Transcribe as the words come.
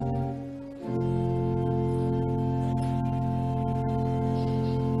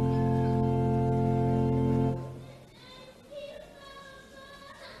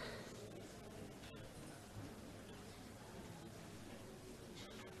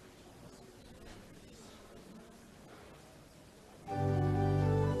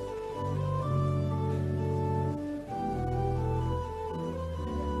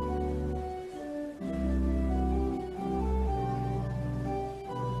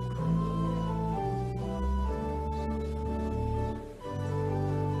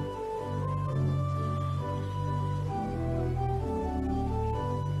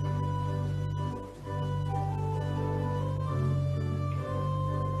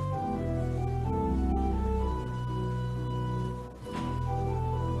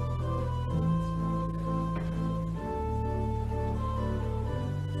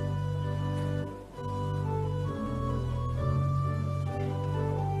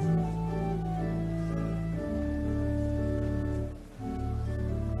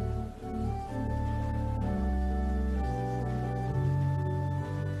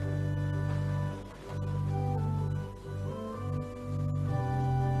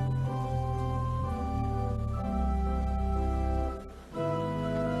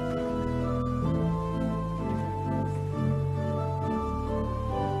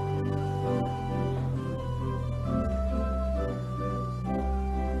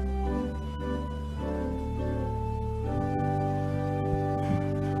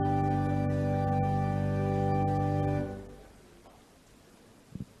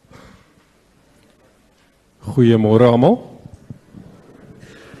Goeiemôre almal.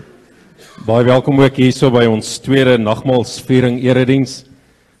 Baie welkom ook hierso by ons tweede nagmaalsviering erediens,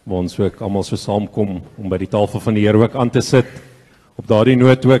 waar ons ook almal so saamkom om by die tafel van die Here ook aan te sit. Op daardie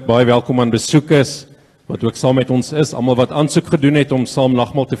noot ook baie welkom aan besoekers wat ook saam met ons is, almal wat aansoek gedoen het om saam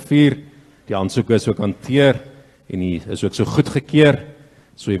nagmaal te vier. Die aansoeke is ook hanteer en die is ook so goedgekeur,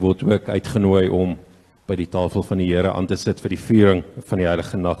 so jy word ook uitgenooi om by die tafel van die Here aan te sit vir die viering van die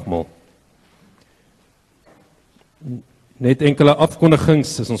heilige nagmaal. Net enkele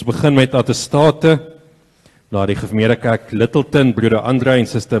afkondigings, as ons begin met attestate, na die Gereformeerde Kerk Littleton, broeder Andre en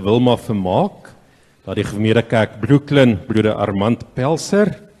suster Wilma Vermaak, na die Gereformeerde Kerk Brooklyn, broeder Armand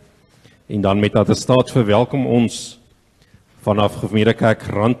Pelser, en dan met attestaat verwelkom ons vanaf Gereformeerde Kerk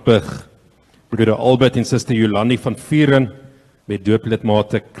Randburg, broeder Albert en suster Jolandi van Vieren, met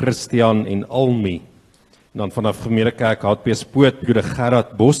dooplidmate Christian en Almi, en dan vanaf Gereformeerde Kerk Hartbeespoort, broeder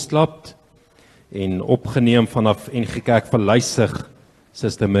Gerard Boslapt, en opgeneem vanaf NG Kerk Vallei,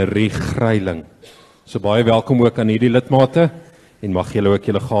 suster Marie Greiling. So baie welkom ook aan hierdie lidmate, en mag julle ook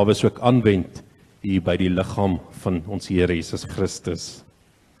julle gawes ook aanwend hier by die liggaam van ons Here Jesus Christus.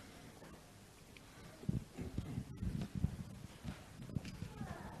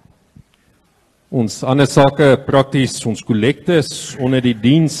 Ons ander sake prakties, ons kollektes onder die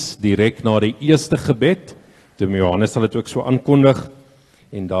diens, direk na die eerste gebed, Dominee Johannes sal dit ook so aankondig,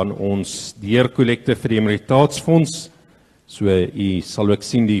 en dan ons deurkollekte vir die emeritaatsfonds. So u sal ook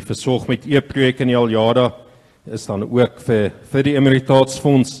sien die versorg met e-projek in die Aljada is dan ook vir die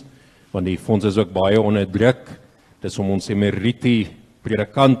emeritaatsfonds, want die fonds is ook baie onder druk. Dis om ons emeriti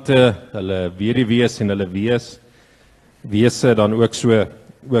predikante, hulle weduwees en hulle wese dan ook so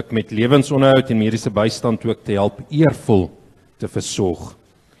ook met lewensonderhoud en mediese bystand ook te help eervol te versorg.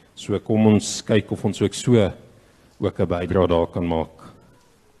 So kom ons kyk of ons ook so ook 'n bydrae daar kan maak.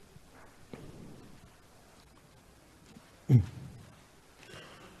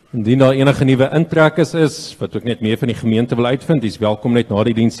 Indien daar enige nuwe intrekkers is, wat ook net meer van die gemeente wil uitvind, is welkom net na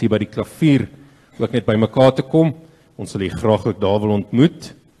die diens hier by die klavier, ook net by mekaar te kom. Ons sal u graag ook daar wil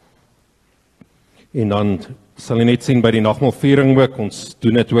ontmoet. En dan sal jy net sien by die nagmaalviering ook, ons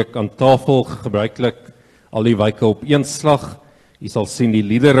doen dit ook aan tafel, gebruiklik al die wyke op een slag. Jy sal sien die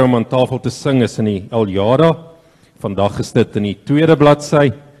liedere om aan tafel te sing is in die Aljada. Vandag is dit in die tweede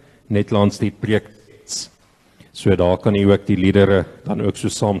bladsy, net langs die preek. So daar kan jy ook die liedere dan ook so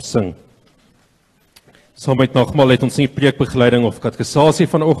saam sing. Saam met nagmaal het ons nie preekbegeleiding of katekisasie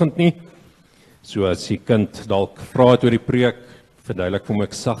vanoggend nie. So as die kind dalk vra het oor die preek, verduidelik vir hom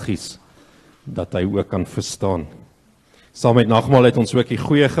ook saggies, dat hy ook kan verstaan. Saam met nagmaal het ons ook die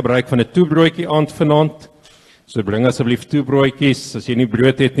goeie gebruik van 'n toebroodjie aand vanaand. So bring asseblief toebroodjies, as jy nie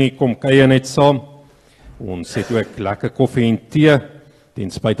brood het nie, kom kuier net saam. Ons het ook lekker koffie en tee,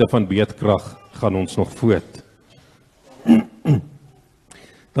 ten spyte van beedkrag gaan ons nog voort.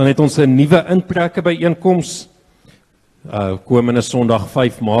 Dan het ons 'n nuwe intrekke byeenkoms, komende Sondag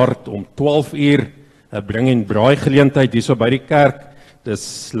 5 Maart om 12 uur, 'n bring en braai geleentheid hierso by die kerk.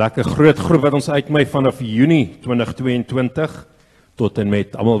 Dis lekker groot groep wat ons uitmy vanaf Junie 2022 tot en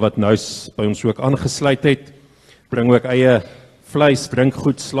met almal wat nou by ons ook aangesluit het. Bring ook eie vleis,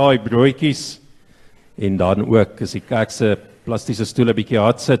 drinkgoed, slaai, broodjies en dan ook as die kerk se plastiese stoele bietjie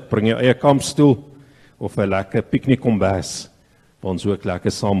hard sit, bring jou eie kampstoel of 'n lekker piknikkombers waar ons ook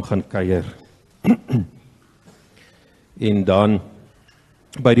lekker saam gaan kuier. En dan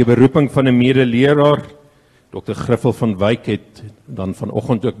by die beroeping van 'n medeleraar, Dr. Griffel van Wyk het dan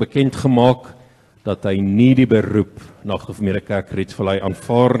vanoggend ook bekend gemaak dat hy nie die beroep na Gereformeerde Kerk Rietvallei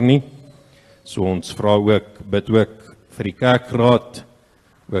aanvaar nie. So ons vra ook, bid ook vir die kerkraad,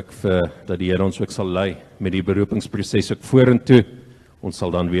 ook vir dat die Here ons ook sal lei met die beroepingsproses ook vorentoe. Ons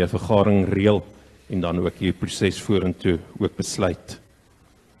sal dan weer 'n vergadering reël en dan ook die proses vorentoe ook besluit.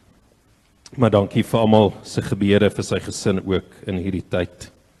 Maar dankie vir almal se gebede vir sy gesin ook in hierdie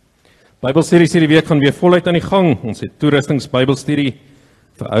tyd. Bybelstudies hierdie week gaan weer voluit aan die gang. Ons het toerustings Bybelstudie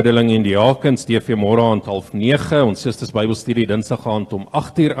vir ouderlinge en diakens, DV môre aand 8:30, ons susters Bybelstudie Dinsdag aand om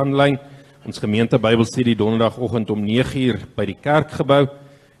 8:00 aanlyn, ons gemeente Bybelstudie Donderdagoggend om 9:00 by die kerkgebou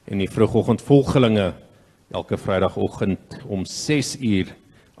en die vroegoggend volgelinge elke Vrydagoggend om 6:00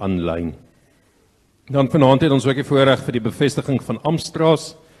 aanlyn. Dan vanaand het ons ook die voorreg vir die bevestiging van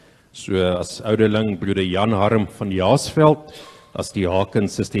Amstraas, so as ouderling broeder Jan Harm van Jaasveld, as die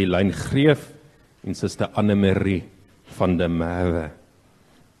diakens suster Helyn Greef en suster Anne-Marie van der Merwe.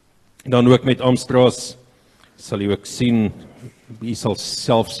 Dan ook met Amstraas sal jy ook sien, jy sal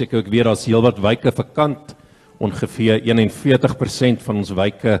self seker ook weer as heelwat wyke vakant, ongeveer 41% van ons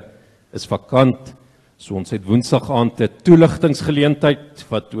wyke is vakant. So ons het Woensdag aand 'n toeligtingsgeleentheid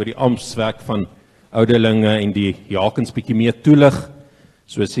wat oor die amptswerk van ouderlinge en die diakens bietjie meer toelig,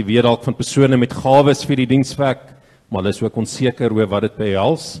 soos jy weet dalk van persone met gawes vir die dienswerk, maar hulle is ook onseker oor wat dit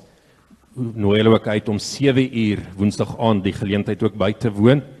behels. Nooi hulle ook uit om 7 uur woensdag aand die geleentheid ook by te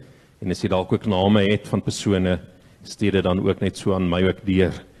woon, en as jy dalk ook name het van persone, stuur dit dan ook net so aan my ook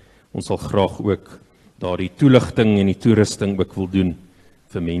deur. Ons sal graag ook daardie toeligting en die toerusting ook wil doen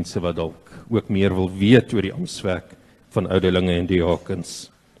vir mense wat dalk ook meer wil weet oor die amptswerk van ouderlinge en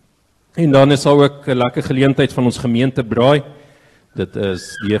diakens. En dan is daar ook 'n lekker geleentheid van ons gemeente braai. Dit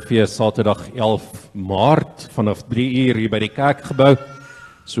is DV Saterdag 11 Maart vanaf 3 uur hier by die kerkgebou.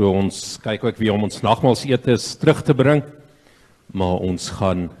 So ons kyk ook weer om ons nagmaalsetes terug te bring, maar ons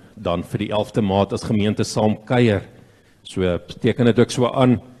gaan dan vir die 11de Maart as gemeente saam kuier. So teken dit ook so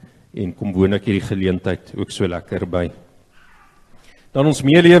aan en kom woon ek hierdie geleentheid ook so lekker by. Dan ons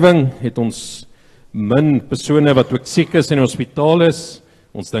meelewing het ons min persone wat ook siek is in die hospitaal is.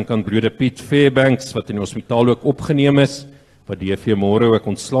 Ons dink aan broeder Piet Fairbanks wat in die hospitaal ook opgeneem is, wat DV môre ook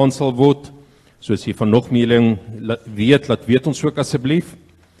ontslaan sal word. So as jy van nog meeling weet, laat weet ons ook asseblief.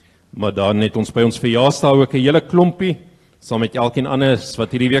 Maar dan het ons by ons verjaarsdag ook 'n hele klompie, saam met elkeen anders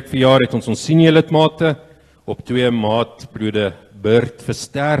wat hierdie week verjaar het, ons senior lidmate. Op 2 Maart broeder Bert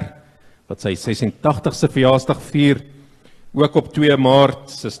Verster, wat sy 86ste verjaarsdag vier. Ook op 2 Maart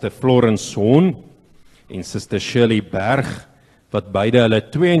suster Florence Hon en suster Shirley Berg, wat beide hulle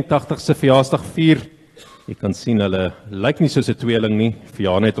 82ste verjaarsdag vier. Jy kan sien hulle lyk nie soos 'n tweeling nie,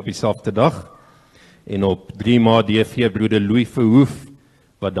 verjaar net op dieselfde dag. En op 3 Maart DV broeder Louis Verhoef,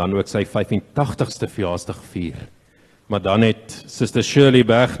 wat dan ook sy 85ste verjaarsdag vier. Maar dan het suster Shirley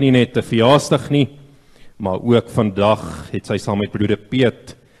Berg nie net 'n verjaarsdag nie, maar ook vandag het sy saam met broeder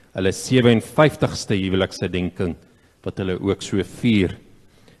Piet hulle 57ste huweliksherdenking wat hulle ook so vier.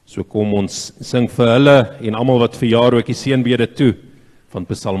 So kom ons sing vir hulle en almal wat verjaar ook die seënbede toe van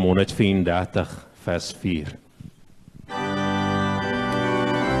Psalm 134 vers 4.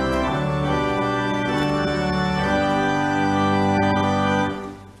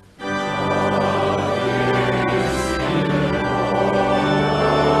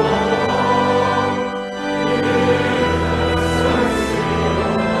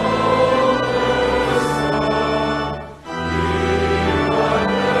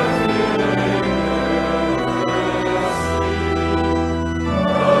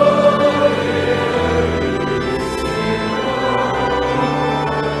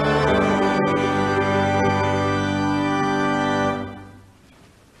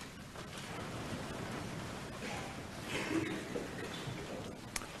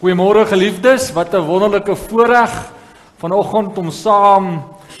 Goeiemôre geliefdes, wat 'n wonderlike voorreg vanoggend om saam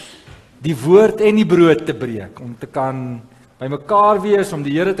die woord en die brood te breek, om te kan bymekaar wees, om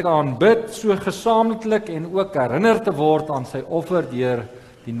die Here te kan aanbid, so gesamentlik en ook herinner te word aan sy offer deur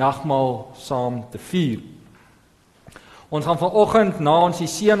die nagmaal saam te vier. Ons gaan vanoggend, na ons die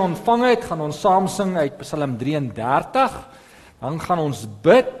seën ontvang het, gaan ons saam sing uit Psalm 33, dan gaan ons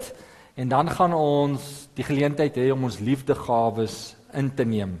bid en dan gaan ons die geleentheid hê om ons liefdegawes in te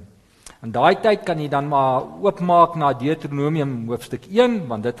neem. In daai tyd kan jy dan maar oopmaak na Deuteronomium hoofstuk 1,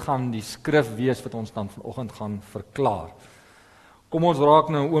 want dit gaan die skrif wees wat ons dan vanoggend gaan verklaar. Kom ons raak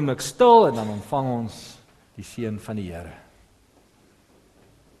nou 'n oomblik stil en dan ontvang ons die seën van die Here.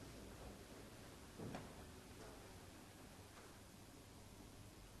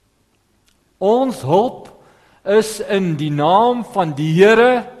 Ons hulp is in die naam van die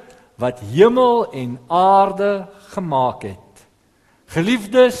Here wat hemel en aarde gemaak het.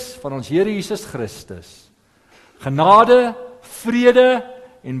 Geliefdes van ons Here Jesus Christus, genade, vrede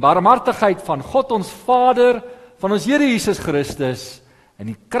en barmhartigheid van God ons Vader, van ons Here Jesus Christus en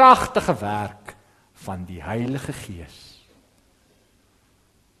die kragtige werk van die Heilige Gees.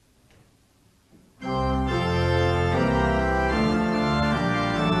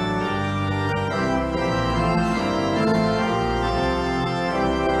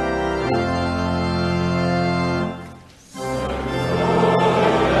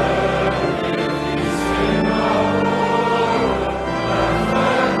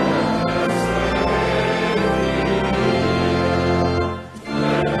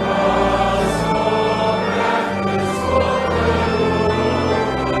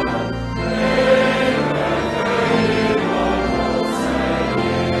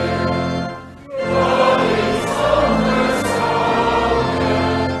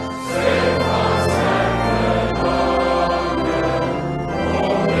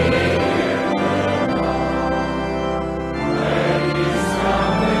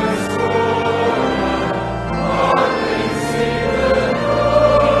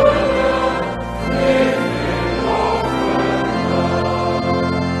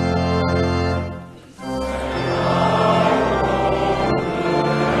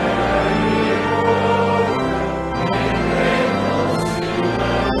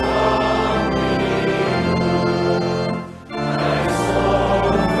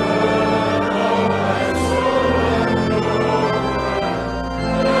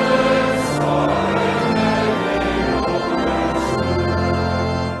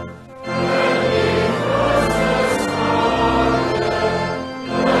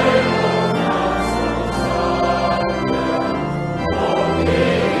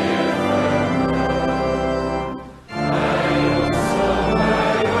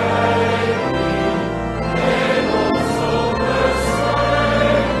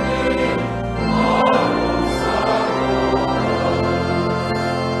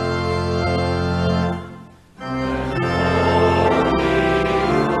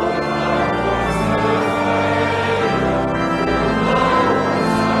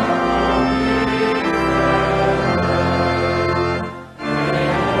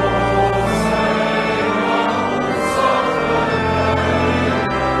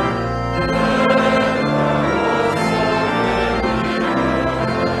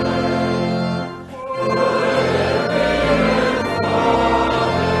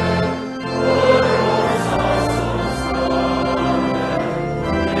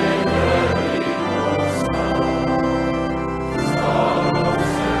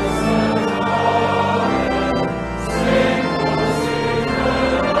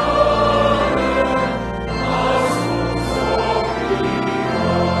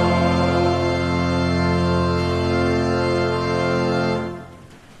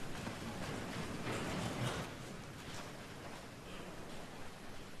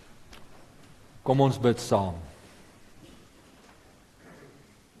 Kom ons bid saam.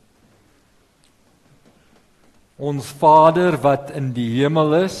 Ons Vader wat in die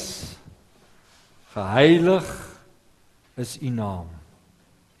hemel is, geheilig is U naam.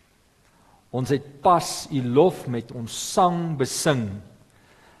 Ons het pas U lof met ons sang besing,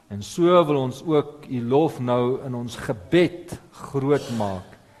 en so wil ons ook U lof nou in ons gebed groot maak.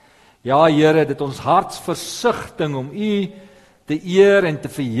 Ja Here, dit ons hartsversigtiging om U te eer en te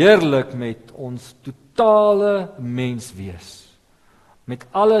verheerlik met ons totale menswees. Met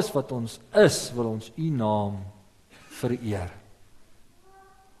alles wat ons is, wil ons U naam vereer.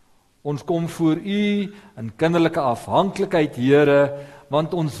 Ons kom voor U in kinderlike afhanklikheid, Here,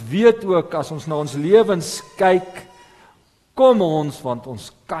 want ons weet ook as ons na ons lewens kyk, kom ons, want ons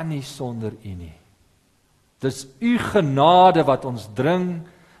kan nie sonder U nie. Dis U genade wat ons dring,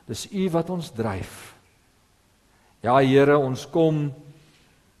 dis U wat ons dryf. Ja Here, ons kom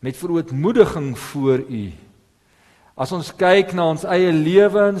met verootmoediging voor U. As ons kyk na ons eie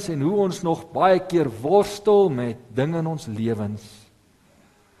lewens en hoe ons nog baie keer worstel met dinge in ons lewens.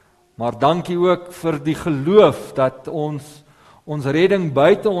 Maar dankie ook vir die geloof dat ons redding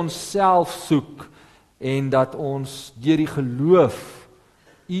buite onsself soek en dat ons deur die geloof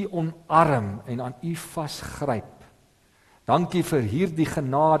U omarm en aan U vasgryp. Dankie vir hierdie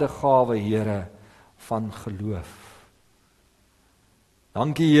genadegawe, Here, van geloof.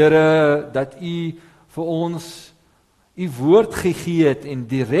 Dankie Here dat U vir ons U woord gegee het en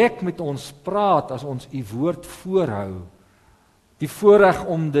direk met ons praat as ons U woord voorhou. Die voorreg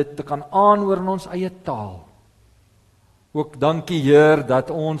om dit te kan aanhoor in ons eie taal. Ook dankie Heer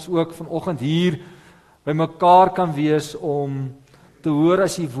dat ons ook vanoggend hier by mekaar kan wees om te hoor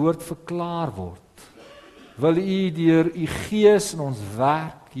as U woord verklaar word. Wil U deur U Gees in ons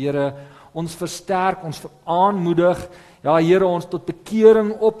werk, Here, ons versterk, ons aanmoedig, ja Here, ons tot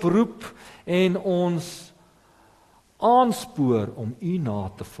bekering oproep en ons aanspoor om U na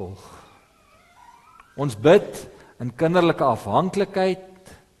te volg. Ons bid in kinderlike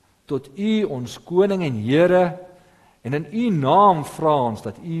afhanklikheid tot U, ons koning en Here, en in U naam vra ons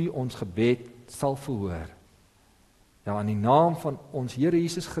dat U ons gebed sal verhoor. Ja, in die naam van ons Here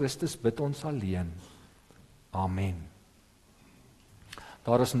Jesus Christus bid ons alleen. Amen.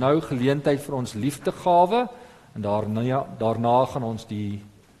 Daar is nou geleentheid vir ons liefdegawe en daarna gaan ons die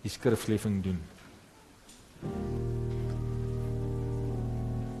skriflesing doen.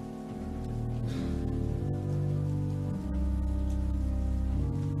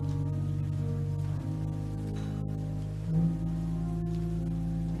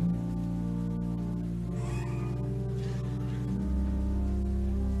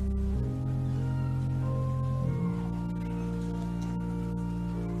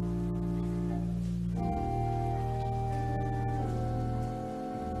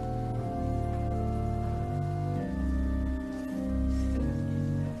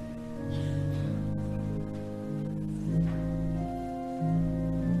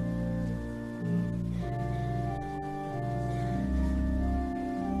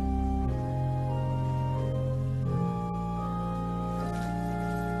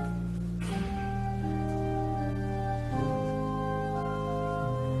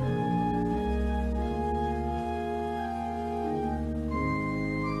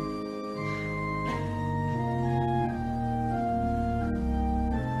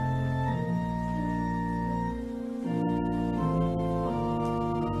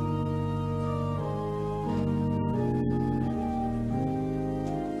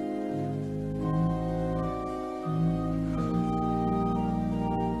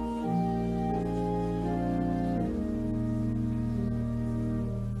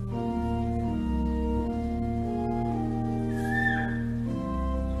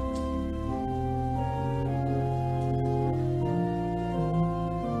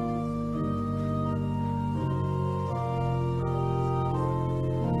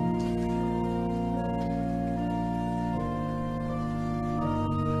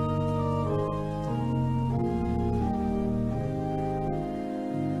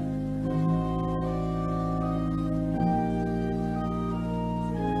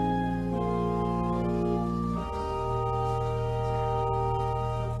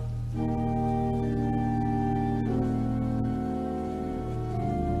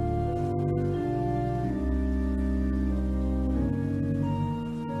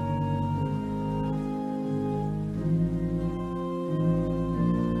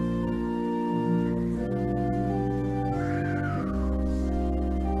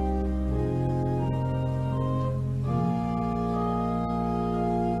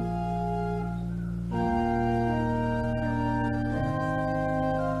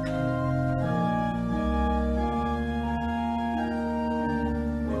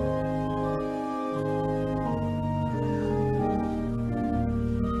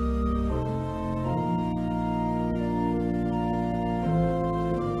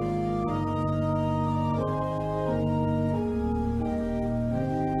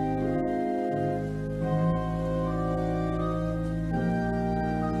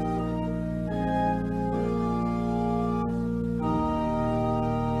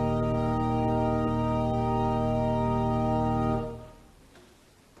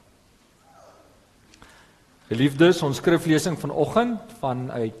 Geliefdes, ons skriflesing vanoggend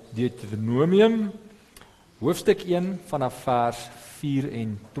vanuit Deuteronomium, hoofstuk 1 vanaf vers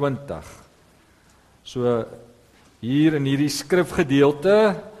 24. So hier in hierdie skrifgedeelte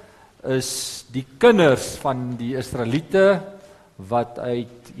is die kinders van die Israeliete wat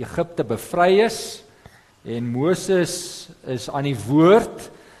uit Egipte bevry is, en Moses is aan die woord,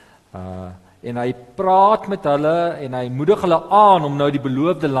 en hy praat met hulle en hy moedig hulle aan om nou die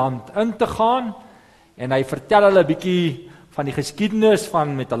beloofde land in te gaan, en hy vertel hulle 'n bietjie van die geskiedenis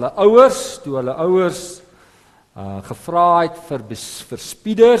van met hulle ouers, toe hulle ouers gevra het vir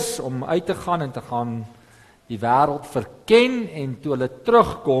spieders om uit te gaan en te gaan die wêreld verken, en toe hulle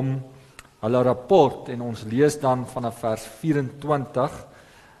terugkom, hulle rapport, en ons lees dan vanaf vers 24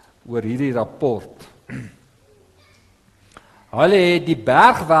 oor hierdie rapport. Hulle het die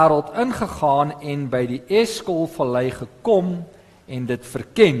bergwêreld ingegaan en by die Rietvallei gekom en dit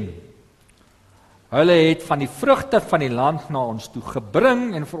verken. Hulle het van die vrugte van die land na ons toe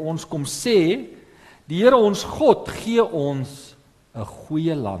gebring en vir ons kom sê, die Here ons God gee ons 'n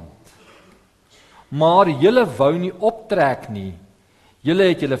goeie land. Maar julle wou nie optrek nie. Julle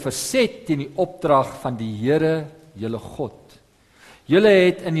het julle verset teen die opdrag van die Here, julle God. Julle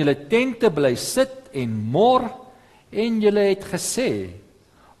het in julle tente bly sit en mor, en julle het gesê,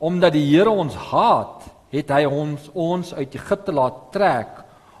 omdat die Here ons haat, het hy ons uit Egipte laat trek,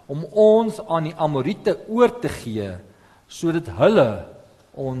 om ons aan die Amoriete oor te gee, sodat hulle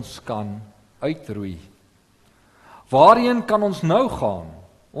ons kan uitroei. Waarheen kan ons nou gaan?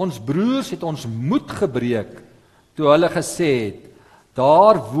 Ons broers het ons moed gebreek, toe hulle gesê het,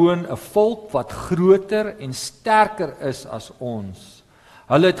 daar woon 'n volk wat groter en sterker is as ons.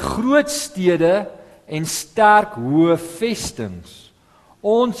 Hulle het groot stede en sterk hoë vestings.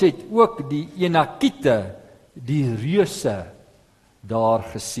 Ons het ook die Enakiete, die reuse, daar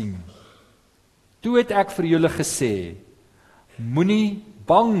gesien. Toe het ek vir julle gesê, moenie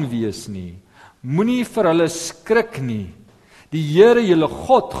bang wees nie, moenie vir hulle skrik nie. Die Here julle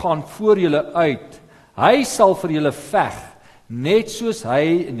God gaan voor julle uit. Hy sal vir julle veg, net soos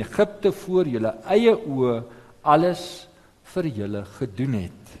hy in Egipte voor julle eie oë alles vir julle gedoen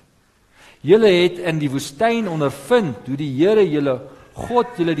het. Julle het in die woestyn ondervind hoe die Here julle God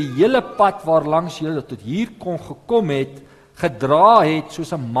julle die hele pad waarlangs julle tot hier kon gekom het, gedra het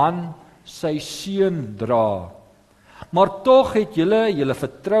soos 'n man sy seun dra. Maar tog het julle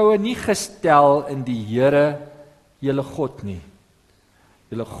vertroue nie gestel in die Here julle God nie.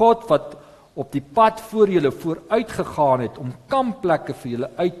 Julle God wat op die pad voor julle vooruit gegaan het om kampplekke vir julle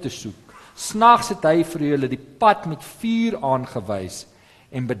uit te soek. Snags het hy vir julle die pad met vuur aangewys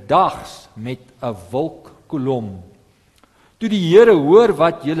en bedags met 'n wolkkolom. Toe die Here hoor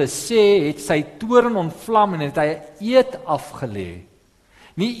wat julle sê, het sy toorn ontvlam en het hy 'n eed afgelê.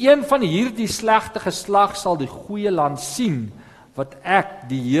 Nie een van hierdie slegte geslag sal die goeie land sien, wat ek,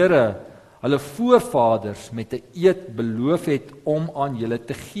 die Here, hulle voorvaders met 'n eed beloof het om aan julle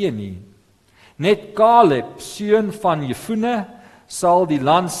te gee nie. Net Caleb, seun van Jefune, sal die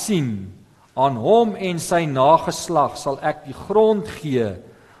land sien. Aan hom en sy nageslag sal ek die grond gee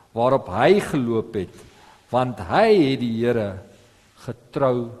waarop hy geloop het, want hy het die Here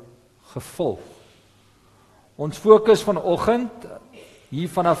getrou gevolg. Ons fokus vanoggend hier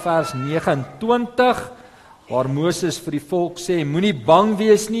vanaf vers 29, waar Moses vir die volk sê, moenie bang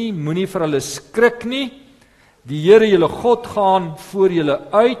wees nie, moenie vir hulle skrik nie. Die Here julle God gaan voor julle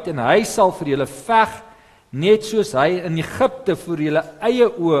uit en hy sal vir julle veg, net soos hy in Egipte voor julle eie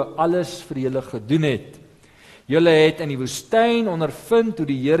oë alles vir julle gedoen het. Julle het in die woestyn ondervind hoe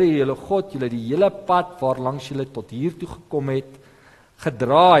die Here julle God julle die hele pad waarlangs julle tot hier toe gekom het,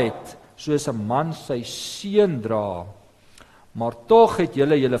 gedra het, soos 'n man sy seun dra. Maar tog het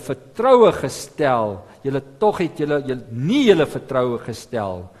julle vertroue gestel, nie julle vertroue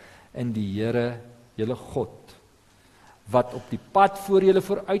gestel in die Here julle God, wat op die pad voor julle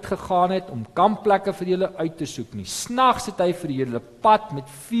vooruit gegaan het om kampplekke vir julle uit te soek nie. Snags het hy vir julle pad met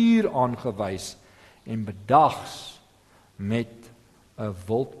vuur aangewys en bedags met 'n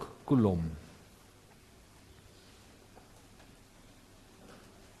wolkkolom.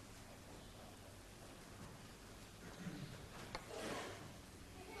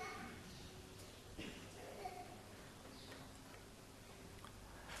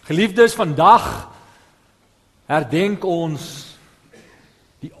 Geliefdes, vandag herdenk ons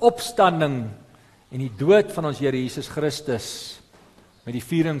die opstanding en die dood van ons Here Jesus Christus met die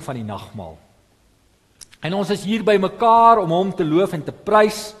viering van die nagmaal. En ons is hier by mekaar om hom te loof en te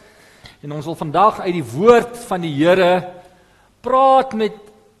prys, en ons wil vandag uit die woord van die Here praat met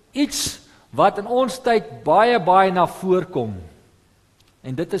iets wat in ons tyd baie na voorkom.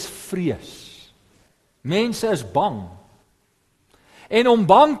 En dit is vrees. Mense is bang. En om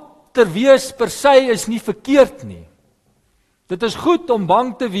bang te wees per se is nie verkeerd nie. Dit is goed om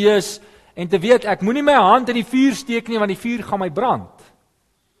bang te wees en te weet ek moenie my hand in die vuur steek nie want die vuur gaan my brand.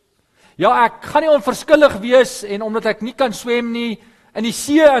 Ja, ek gaan nie onverskillig wees en omdat ek nie kan swem nie in die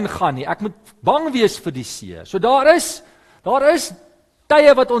see ingaan nie. Ek moet bang wees vir die see. So daar is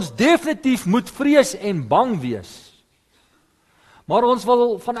tye wat ons definitief moet vrees en bang wees. Maar ons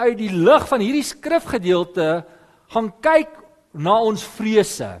wil vanuit die lig van hierdie skrifgedeelte gaan kyk na ons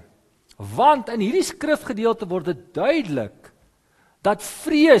vrese. Want in hierdie skrifgedeelte word dit duidelik dat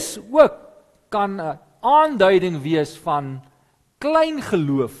vrees ook kan 'n aanduiding wees van klein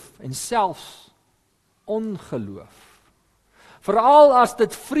geloof en selfs ongeloof. Veral as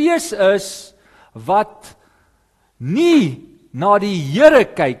dit vrees is wat nie na die Here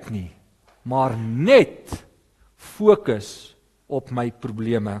kyk nie, maar net fokus op my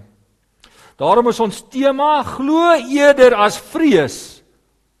probleme. Daarom is ons tema glo eerder as vrees,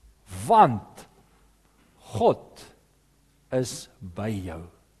 want God is by jou.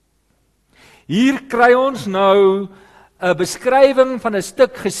 Hier kry ons nou 'n beskrywing van 'n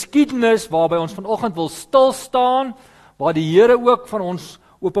stuk geskiedenis waarby ons vanoggend wil stil staan, waar die Here ook van ons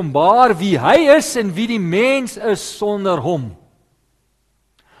openbaar wie hy is en wie die mens is sonder hom.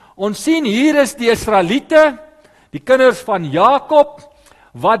 Ons sien hier is die Israeliete, die kinders van Jakob,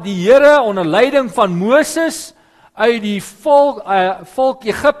 wat die Here onder leiding van Moses uit die volk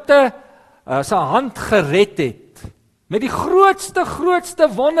Egipte sy hand gered het. Met die grootste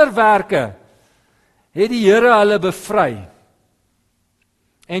wonderwerke het die Here hulle bevry.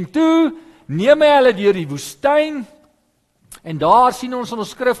 En toe neem hy hulle deur die woestyn en daar sien ons in ons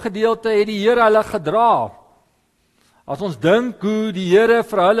skrifgedeelte het die Here hulle gedra. As ons dink hoe die Here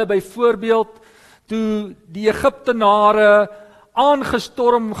vir hulle byvoorbeeld toe die Egiptenare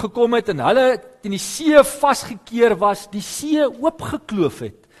aangestorm gekom het en hulle in die see vasgekeer was, die see oopgekloof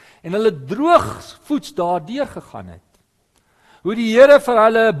het en hulle droogvoets daardeur gegaan het. Hoe die Here vir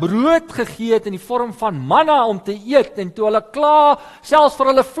hulle brood gegee het in die vorm van manna om te eet en toe hulle klaar selfs vir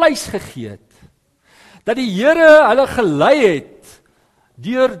hulle vleis gegee het. Dat die Here hulle gelei het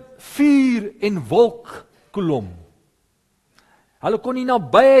deur vuur en wolkkolom. Hulle kon die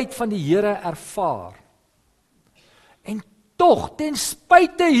nabyheid van die Here ervaar. En tog, ten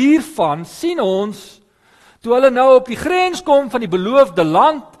spyte hiervan, sien ons, toe hulle nou op die grens kom van die beloofde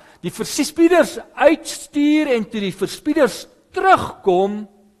land, die verspieders uitstuur en toe die verspieders terugkom,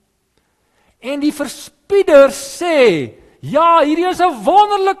 en die verspieders sê, ja, hierdie is 'n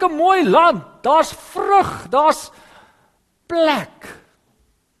wonderlike mooi land, daar's vrug, daar's plek,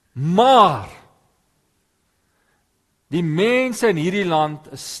 maar die mense in hierdie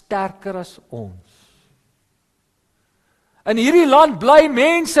land is sterker as ons. In hierdie land bly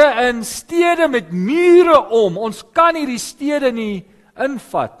mense in stede met mure om. Ons kan hierdie stede nie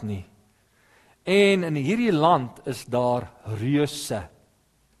invat nie. En in hierdie land is daar reuse.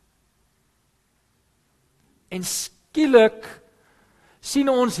 En skielik sien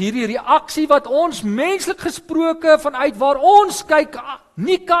ons hierdie reaksie wat ons menslik gesproke vanuit waar ons kyk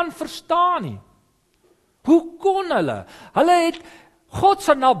nie kan verstaan nie. Hoe kon hulle? Hulle het God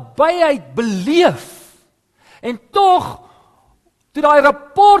se nabyheid beleef. En tog, toe daai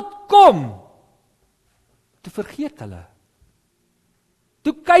rapport kom, toe vergeet hulle.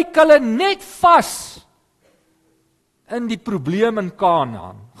 Toe kyk hulle net vas in die probleem in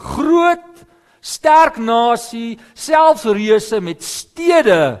Kanaan. Groot, sterk nasie, selfs reuse met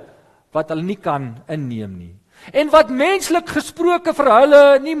stede wat hulle nie kan inneem nie. En wat menslik gesproke vir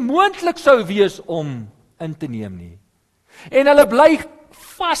hulle nie moontlik sou wees om in te neem nie. En hulle bly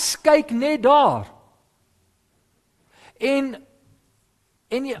vaskyk net daar. En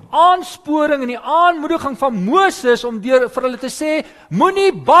die aansporing en die aanmoediging van Moses om vir hulle te sê,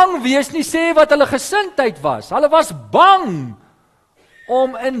 moenie bang wees nie, sê wat hulle gesindheid was. Hulle was bang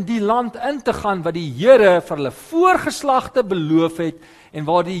om in die land in te gaan wat die Here vir hulle voorgeslagte beloof het en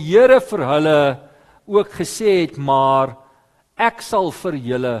waar die Here vir hulle ook gesê het, maar ek sal vir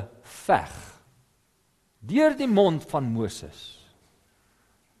julle veg. Deur die mond van Moses.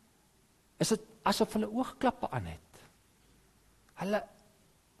 Is dit asof hulle oogklappe aan het.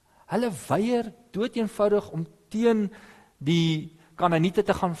 Hulle weier doeteenvoudig om teen die Kanaaniete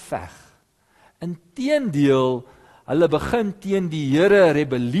te gaan veg. Inteendeel, hulle begin teen die Here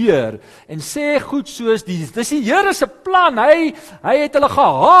rebelleer en sê goed soos dis die Here se plan. Hy het hulle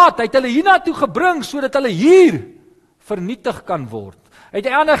gehaat, hy het hulle hiernatoe gebring sodat hulle hier vernietig kan word. Uit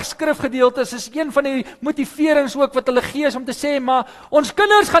die ander skrifgedeeltes is een van die motiverings ook wat hulle gee om te sê, maar ons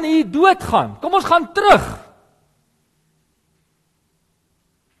kinders gaan hier doodgaan. Kom ons gaan terug.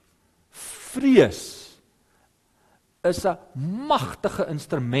 Vrees is 'n magtige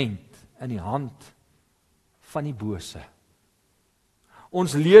instrument in die hand van die bose.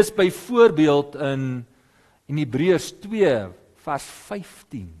 Ons lees byvoorbeeld in Hebreërs 2 vers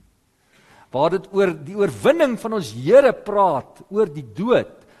 15, waar dit oor die oorwinning van ons Here praat, oor die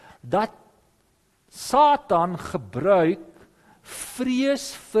dood, dat Satan gebruik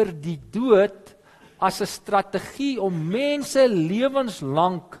vrees vir die dood as 'n strategie om mense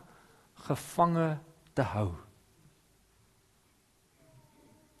lewenslank gevange te hou.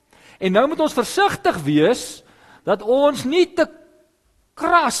 En nou moet ons versigtig wees dat ons nie te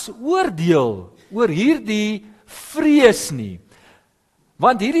kras oordeel oor hierdie vrees nie.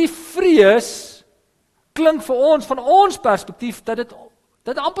 Want hierdie vrees klink vir ons van ons perspektief dat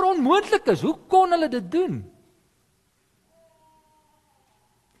dit amper onmoontlik is. Hoe kon hulle dit doen?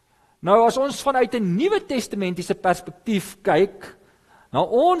 Nou as ons vanuit 'n Nuwe Testamentiese perspektief kyk na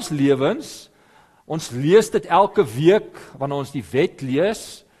ons lewens, ons lees dit elke week wanneer ons die wet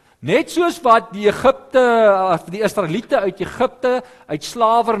lees, net soos wat die Israeliete uit Egipte uit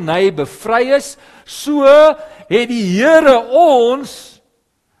slawerny bevry is, so het die Here ons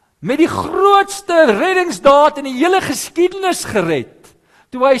met die grootste reddingsdaad in die hele geskiedenis gered.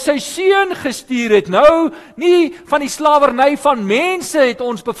 Toe hy sy seun gestuur het, nou nie van die slawerny van mense het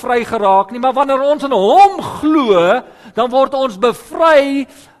ons bevry geraak nie, maar wanneer ons in hom glo, dan word ons bevry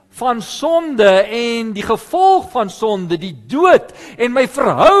van sonde en die gevolg van sonde, die dood, en my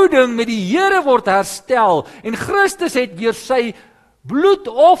verhouding met die Here word herstel, en Christus het deur sy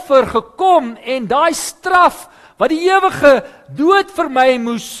bloedoffer gekom, en daai straf, wat die ewige dood vir my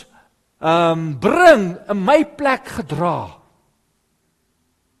moes bring, in my plek gedra.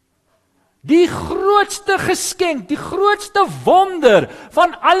 Die grootste geskenk, die grootste wonder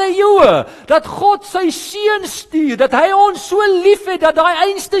van alle eeue, dat God sy seun stuur, dat hy ons so lief het, dat daai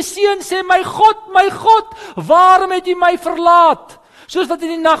einste seun sê, my God, waarom het U my verlaat? Soos wat in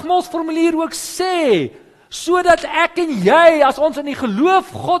die nagmaalsformulier ook sê, sodat ek en jy, as ons in die geloof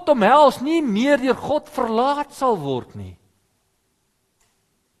God omhels, nie meer deur God verlaat sal word nie.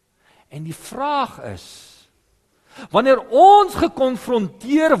 En die vraag is, wanneer ons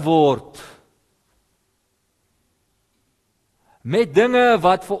gekonfronteer word met dinge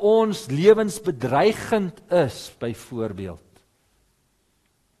wat vir ons lewensbedreigend is, byvoorbeeld.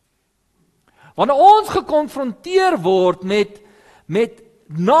 Wanneer ons gekonfronteer word met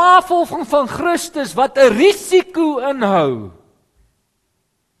navolging van Christus wat 'n risiko inhou,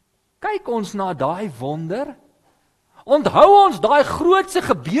 kyk ons na daai wonder, onthou ons daai grootse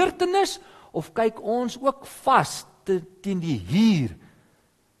gebeurtenis, of kyk ons ook vas teen die hier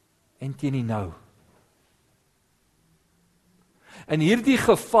en teen die nou? In hierdie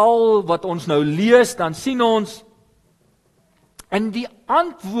geval wat ons nou lees, dan sien ons in die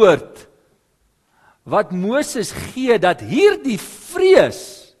antwoord wat Moses gee, dat hierdie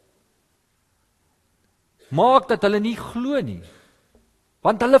vrees maak dat hulle nie glo nie,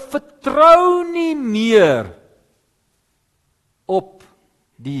 want hulle vertrou nie meer op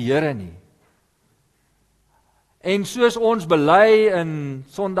die Here nie. En soos ons bely in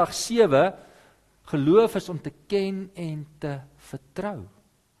Sondag 7, geloof is om te ken en te vertrou.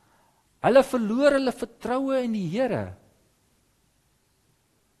 Hulle verloor hulle vertroue in die Here.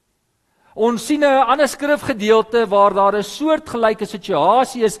 Ons sien 'n ander skrifgedeelte waar daar 'n soortgelyke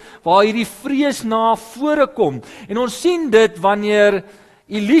situasie is, waar hierdie vrees na vore kom. En ons sien dit wanneer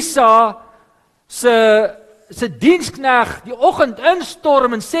Elisa se dienskneg die oggend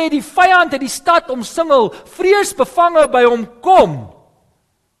instorm en sê die vyand het die stad omsingel, vreesbevange by hom kom.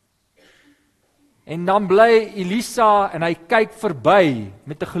 En dan bly Elisa en hy kyk verby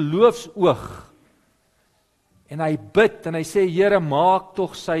met 'n geloofsoog. En hy bid en hy sê, Here, maak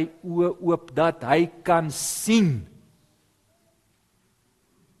tog sy oë oop dat hy kan sien.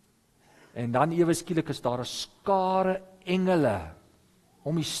 En dan ewe skielik is daar 'n skare engele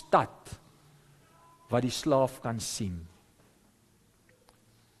om die stad wat die slaaf kan sien.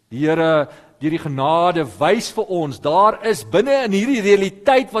 Die Here, deur die genade, wys vir ons, daar is binne in hierdie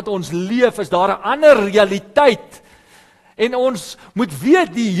realiteit wat ons leef, is daar 'n ander realiteit. En ons moet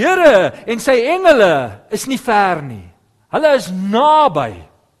weet, die Here en sy engele is nie ver nie. Hulle is naby.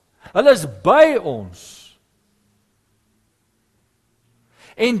 Hulle is by ons.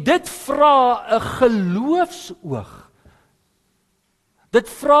 En dit vra 'n geloofsoog. Dit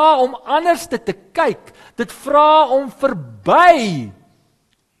vra om anders te kyk. Dit vra om verby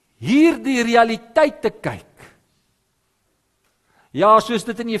hierdie realiteit te kyk. Ja, soos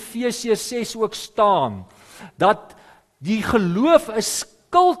dit in Efesiërs 6 ook staan, dat die geloof 'n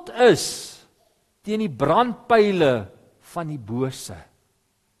skild is teen die brandpyle van die bose.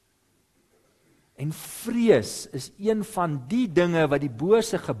 En vrees is een van die dinge wat die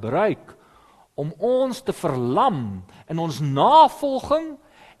bose gebruik om ons te verlam in ons navolging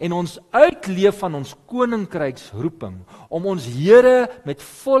en ons uitleef van ons koninkryksroeping, om ons Here met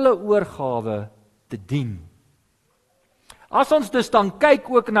volle oorgawe te dien. As ons dus dan kyk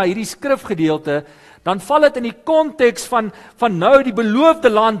ook na hierdie skrifgedeelte, dan val dit in die konteks van nou die beloofde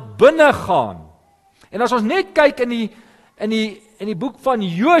land binne gaan. En as ons net kyk in die boek van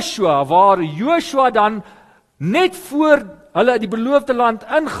Joshua, waar Joshua dan net voor hulle die beloofde land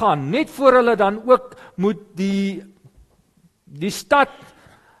ingaan, net voor hulle dan ook moet die stad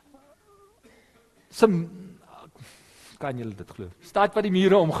kan julle dit glo? Stad wat die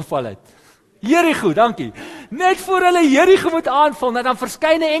mure omgeval het. Jerigo, dankie. Net voor hulle Jerigo moet aanval, dan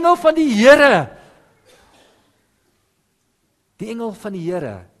verskyn 'n engel van die Here. Die engel van die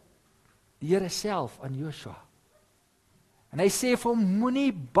Here self aan Joshua. En hy sê vir hom,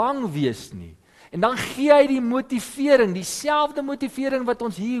 moenie bang wees nie. En dan gee hy die motivering, dieselfde motivering wat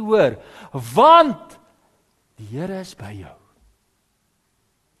ons hier hoor, want die Here is by jou.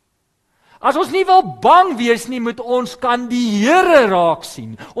 As ons nie wil bang wees nie, moet ons kan die Here raak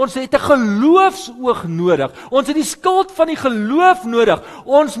sien. Ons het 'n geloofsoog nodig. Ons het die skild van die geloof nodig.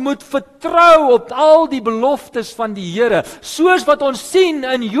 Ons moet vertrou op al die beloftes van die Here, soos wat ons sien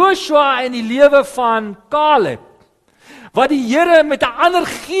in Joshua en die lewe van Caleb. Wat die Here met 'n ander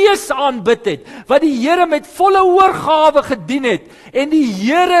gees aanbid het, wat die Here met volle oorgawe gedien het, en die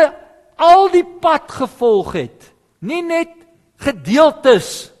Here al die pad gevolg het, nie net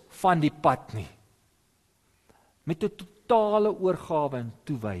gedeeltes van die pad nie, met 'n totale oorgawe en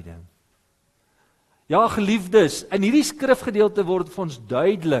toewyding. Ja, geliefdes, in hierdie skrifgedeelte word vir ons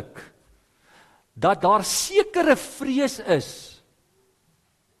duidelik, dat daar sekere vrees is,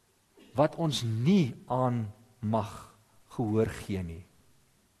 wat ons nie aan mag gehoor gee nie.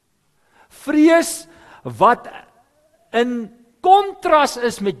 Vrees wat in kontras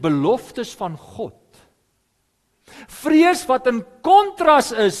is met beloftes van God. Vrees wat in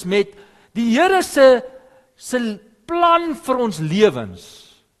kontras is met die Here se plan vir ons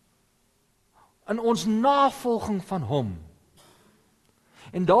lewens, in ons navolging van hom.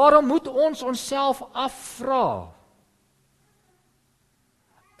 En daarom moet ons onsself afvra,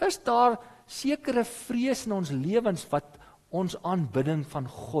 is daar sekere vrees in ons lewens wat ons aanbidding van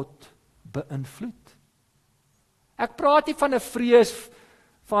God beïnvloed? Ek praat nie van 'n vrees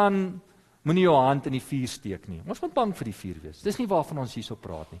van moenie jou hand in die vuur steek nie. Ons moet bang vir die vuur wees. Dis nie waarvan ons hierso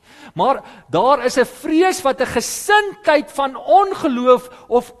praat nie. Maar daar is 'n vrees wat 'n gesindheid van ongeloof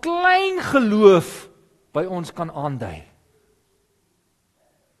of klein geloof by ons kan aandui.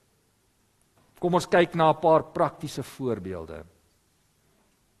 Kom ons kyk na 'n paar praktiese voorbeelde.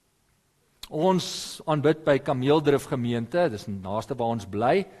 Ons aanbid by Kameeldrif gemeente, dis naaste waar ons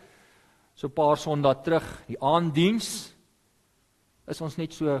bly. So 'n paar Sondae terug, die aanddiens, is ons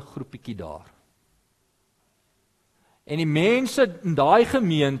net so 'n groepietjie daar. En die mense in daai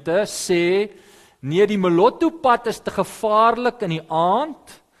gemeente sê, nee, die Molotto pad is te gevaarlik in die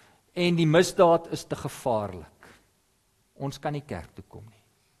aand en die misdaad is te gevaarlik. Ons kan nie kerk toe kom nie.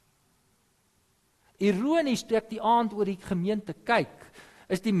 Ironies, toe ek die aand oor die gemeente kyk,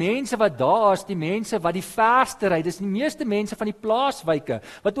 is die mense wat daar is, die mense wat die verste ry, dis die meeste mense van die plaaswyke,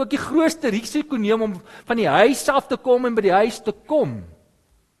 wat ook die grootste risiko neem om van die huis af te kom en by die huis te kom.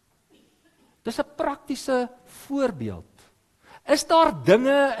 Dis 'n praktiese voorbeeld. Is daar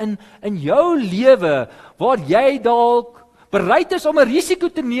dinge in jou lewe waar jy dalk bereid is om 'n risiko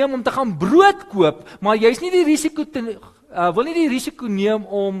te neem om te gaan brood koop, maar jy's nie die risiko wil nie die risiko neem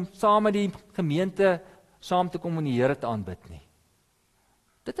om saam met die gemeente saam te kom en die Here te aanbid nie?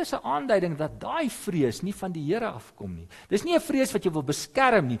 Dit is 'n aanduiding dat daai vrees nie van die Here afkom nie. Dis nie 'n vrees wat jy wil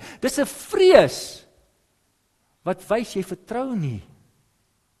beskerm nie. Dis 'n vrees wat wys jy vertrou nie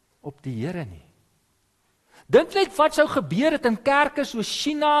op die Here nie. Dink net wat sou gebeur het in kerke soos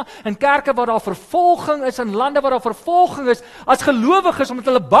China, in kerke waar daar vervolging is, in lande waar daar vervolging is, as gelowiges omdat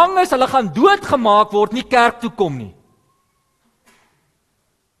hulle bang is, hulle gaan doodgemaak word, nie kerk toe kom nie.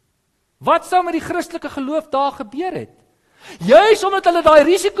 Wat sou met die Christelike geloof daar gebeur het? Juis omdat hulle daai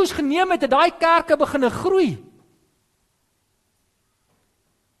risiko's geneem het, het daai kerke begine groei.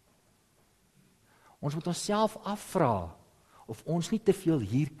 Ons moet onsself afvra of ons nie te veel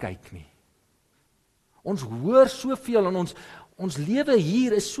hier kyk nie. Ons hoor soveel en ons lewe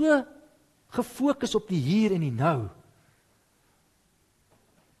hier is so gefokus op die hier en die nou,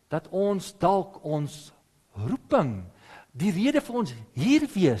 dat ons dalk ons roeping, die rede vir ons hier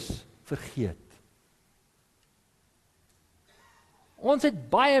wees, vergeet. Ons het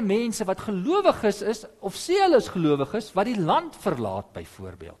baie mense wat gelowiges is, of sê hulle is gelowiges, wat die land verlaat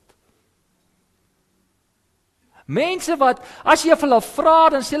byvoorbeeld. Mense wat, as jy vir hulle vra,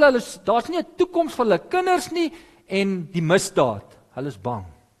 dan sê hulle, daar's nie 'n toekoms vir hulle kinders nie, en die misdaad, hulle is bang.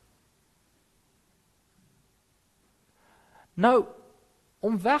 Nou,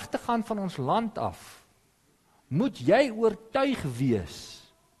 om weg te gaan van ons land af, moet jy oortuig wees,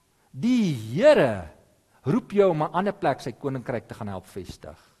 die Here roep jou om 'n ander plek sy koninkryk te gaan help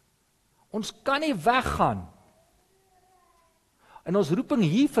vestig. Ons kan nie weggaan. En ons roeping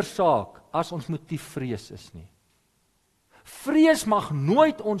hier versaak as ons motief vrees is nie. Vrees mag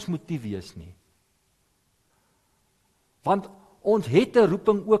nooit ons motief wees nie. Want ons het 'n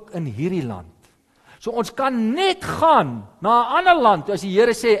roeping ook in hierdie land. So ons kan net gaan na 'n ander land as die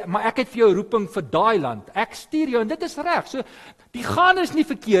Here sê, maar ek het vir jou roeping vir daai land. Ek stuur jou en dit is reg. So die gaan is nie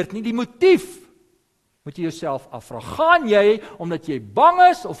verkeerd nie, die motief moet jy jouself afvra. Gaan jy omdat jy bang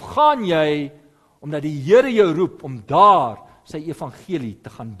is of gaan jy omdat die Here jou roep om daar sy evangelie te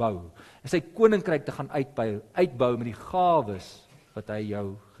gaan bou en sy koninkryk te gaan uitbou met die gawes wat hy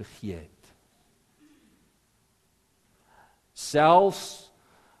jou gegee het. Selfs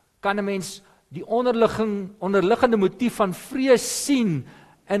kan 'n mens die onderliggende motief van vrees sien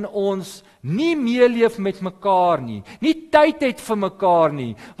in ons nie meeleef met mekaar nie tyd het vir mekaar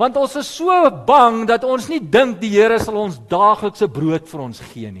nie, want ons is so bang dat ons nie dink die Here sal ons daaglikse brood vir ons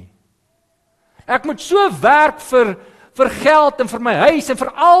gee nie. Ek moet so werk vir geld en vir my huis en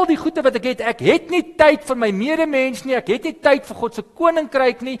vir al die goede wat ek het nie tyd vir my medemens nie, ek het nie tyd vir God se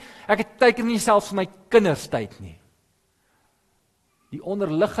koninkryk nie, ek het tyd nie selfs vir my kinders tyd nie. Die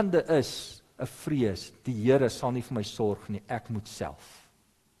onderliggende is 'n vrees, die Here sal nie vir my sorg nie, ek moet self.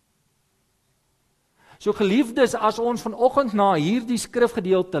 So geliefdes, as ons vanoggend na hierdie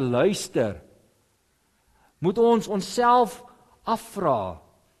skrifgedeelte luister, moet ons onsself afvra,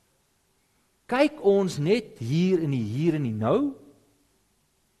 kyk ons net hier en die nou?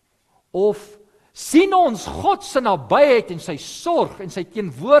 Of sien ons God se nabyheid en sy sorg en sy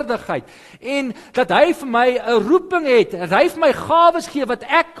teenwoordigheid en dat hy vir my 'n roeping het, dat hy vir my gawes gee wat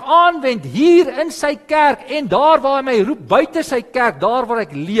ek aanwend hier in sy kerk en daar waar hy my roep buite sy kerk, daar waar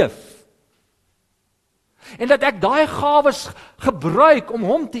ek leef. En dat ek daai gawes gebruik om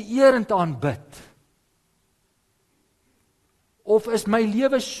hom te eer en te aanbid. Of is my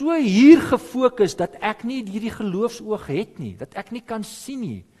lewe so hier gefokus dat ek nie hierdie geloofsoog het nie, dat ek nie kan sien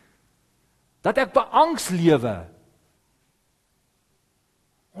nie, dat ek beangs lewe.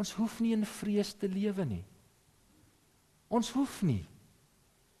 Ons hoef nie in vrees te lewe nie. Ons hoef nie.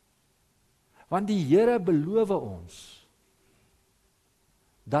 Want die Here beloof ons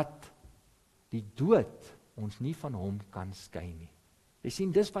dat die dood ons nie van hom kan skei nie. Jy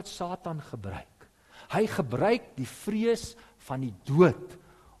sien, dis wat Satan gebruik. Hy gebruik die vrees van die dood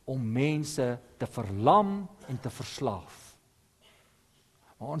om mense te verlam en te verslaaf.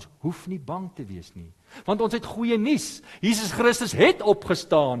 Maar ons hoef nie bang te wees nie, want ons het goeie nuus. Jesus Christus het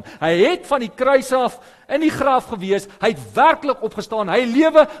opgestaan. Hy het van die kruis af in die graf gewees. Hy het werklik opgestaan. Hy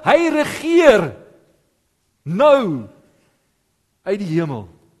lewe, hy regeer nou uit die hemel.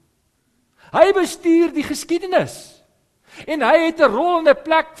 Hy bestuur die geskiedenis. En hy het 'n rol en 'n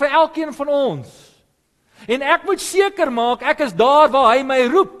plek vir elkeen van ons. En ek moet seker maak, ek is daar waar hy my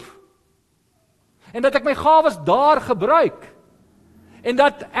roep. En dat ek my gawes daar gebruik. En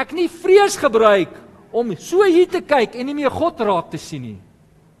dat ek nie vrees gebruik om so hier te kyk en nie meer God raak te sien nie.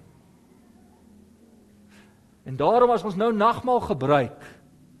 En daarom as ons nou nagmaal gebruik,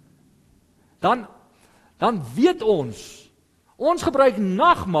 dan weet ons gebruik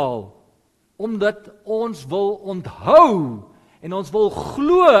nagmaal omdat ons wil onthou en ons wil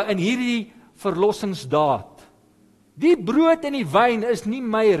glo in hierdie verlossingsdaad. Die brood en die wyn is nie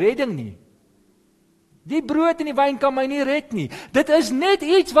my redding nie. Die brood en die wyn kan my nie red nie. Dit is net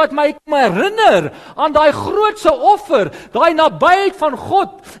iets wat my kom herinner aan daai grootse offer, daai nabyheid van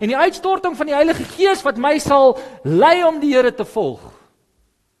God en die uitstorting van die Heilige Gees wat my sal lei om die Here te volg.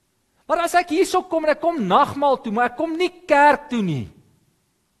 Maar as ek hierso kom en ek kom nagmaal toe, maar ek kom nie kerk toe nie,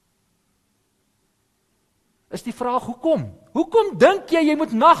 is die vraag, hoekom? Hoekom dink jy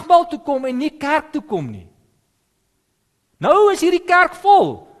moet nagmaal toe kom en nie kerk toe kom nie? Nou is hierdie kerk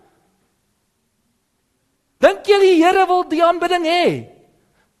vol. Dink jy die Here wil die aanbidding hê?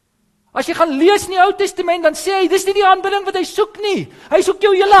 As jy gaan lees in die Ou Testament, dan sê hy, dis nie die aanbidding wat hy soek nie. Hy soek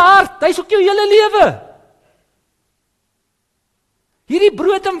jou hele hart, hy soek jou hele lewe. Hierdie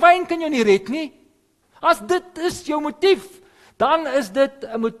brood en wyn kan jou nie red nie. As dit is jou motief, dan is dit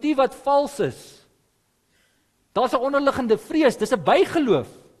 'n motief wat vals is. Daar's 'n onderliggende vrees, dis 'n bygeloof.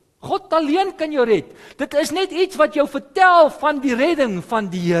 God alleen kan jou red. Dit is net iets wat jou vertel van die redding van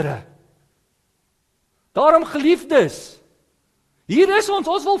die Here. Daarom geliefdes, hier is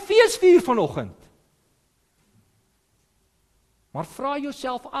ons wil fees vier vanoggend. Maar vra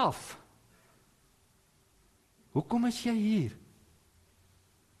jouself af, hoekom is jy hier?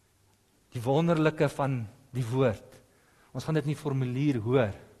 Die wonderlike van die woord. Ons gaan dit in die formulier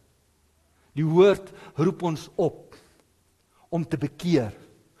hoor. Die woord roep ons op om te bekeer,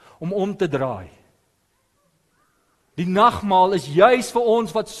 om te draai. Die nagmaal is juis vir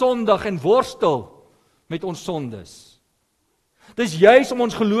ons wat sondig en worstel met ons sondes. Dis juis om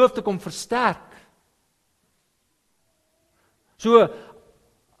ons geloof te kom versterk. So,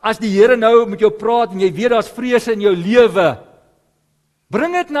 as die Here nou met jou praat en jy weet daar's vrese in jou lewe,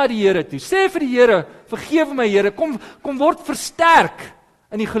 bring dit na die Here toe. Sê vir die Here, vergewe my Here, kom word versterk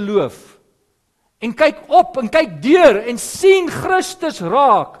in die geloof. En kyk op en kyk deur en sien Christus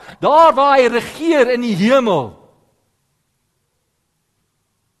raak, daar waar hy regeer in die hemel.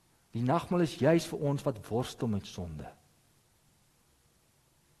 Die nagmaal is juis vir ons wat worstel met sonde.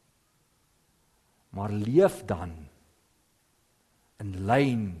 Maar leef dan in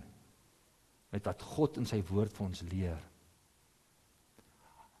lyn met wat God in sy woord vir ons leer.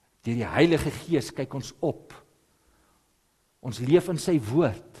 Deur die Heilige Gees kyk ons op. Ons leef in sy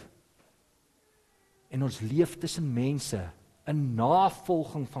woord. En ons leef tussen mense in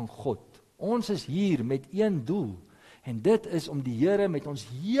navolging van God. Ons is hier met een doel. En dit is om die Here met ons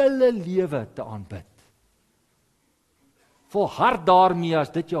hele lewe te aanbid. Volhard daarmee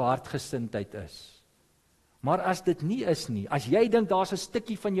as dit jou hartgesindheid is. Maar as dit nie is nie, as jy dink daar's 'n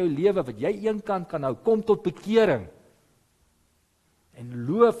stukkie van jou lewe wat jy eenkant kan hou, kom tot bekering. En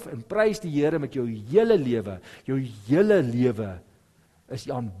loof en prys die Here met jou hele lewe. Jou hele lewe is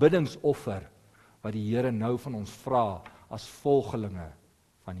die aanbiddingsoffer wat die Here nou van ons vra as volgelinge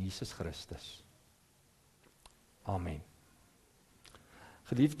van Jesus Christus. Amen.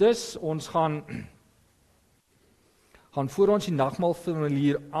 Geliefdes, ons gaan voor ons die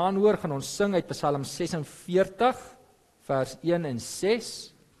nagmaalformulier aanhoor, gaan ons sing uit Psalm 46, vers 1 en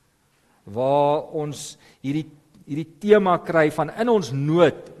 6, waar ons hierdie tema kry van in ons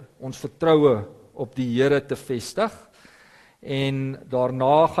nood, ons vertroue op die Here te vestig, en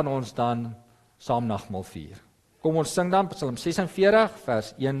daarna gaan ons dan saam nagmaal vier. Kom ons sing dan Psalm 46,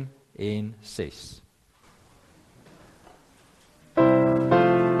 vers 1 en 6.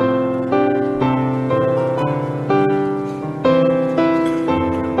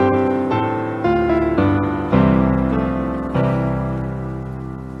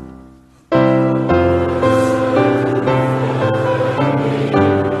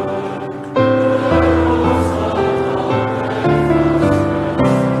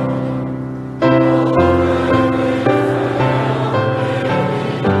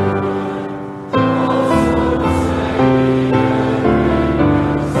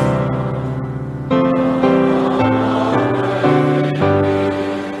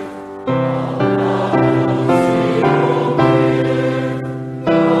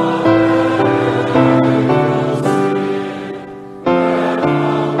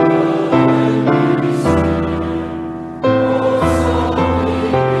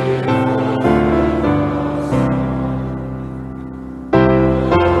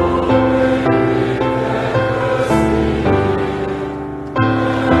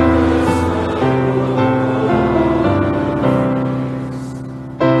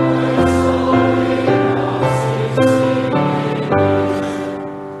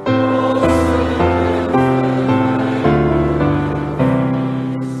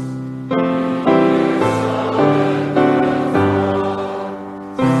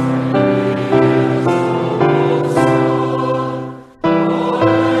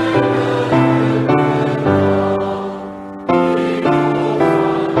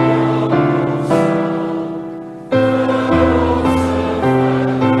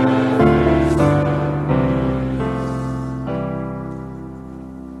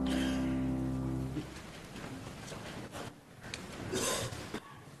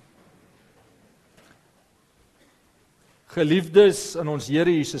 Geliefdes in ons Here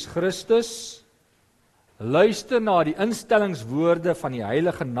Jesus Christus, luister na die instellingswoorde van die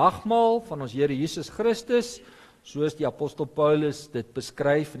heilige nagmaal van ons Here Jesus Christus, soos die apostel Paulus dit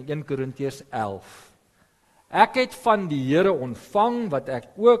beskryf in 1 Korintiërs 11. Ek het van die Here ontvang wat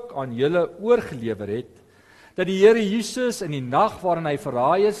ek ook aan julle oorgelewer het, dat die Here Jesus in die nag waarin hy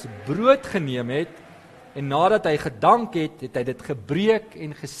verraai is, brood geneem het, en nadat hy gedank het, het hy dit gebreek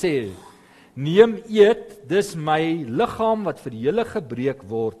en gesê: Neem, eet, dis my liggaam wat vir julle gebreek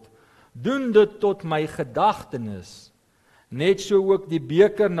word. Doen dit tot my gedagtenis. Net so ook die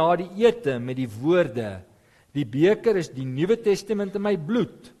beker na die ete met die woorde: Die beker is die Nuwe Testament in my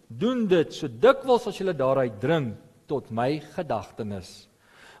bloed. Doen dit so dikwels as julle daaruit drink tot my gedagtenis.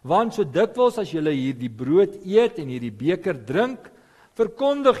 Want so dikwels as julle hierdie brood eet en hierdie beker drink,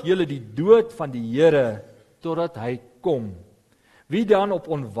 verkondig julle die dood van die Here totdat hy kom. Wie dan op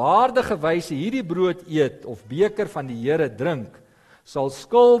onwaardige wyse hierdie brood eet of beker van die Here drink, sal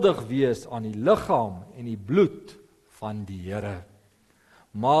skuldig wees aan die liggaam en die bloed van die Here.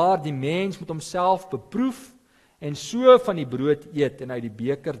 Maar die mens moet homself beproef en so van die brood eet en uit die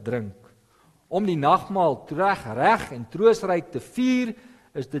beker drink. Om die nagmaal reg en troostryk te vier,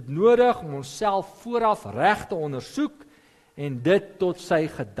 is dit nodig om onsself vooraf reg te ondersoek en dit tot sy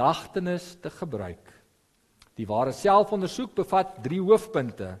gedagtenis te gebruik. Die ware selfondersoek bevat 3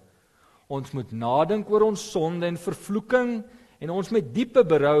 hoofpunte. Ons moet nadink oor ons sonde en vervloeking en ons met diepe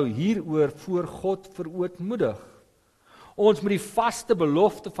berou hieroor voor God verootmoedig. Ons moet die vaste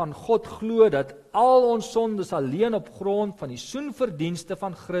belofte van God glo dat al ons sondes alleen op grond van die soenverdienste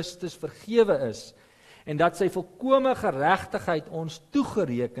van Christus vergewe is en dat sy volkome geregtigheid ons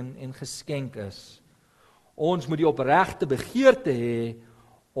toegereken en geskenk is. Ons moet die opregte begeerte hê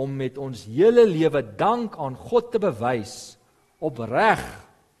om met ons hele lewe dank aan God te bewys, opreg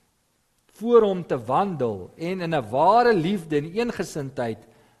voor hom te wandel en in 'n ware liefde en eengesindheid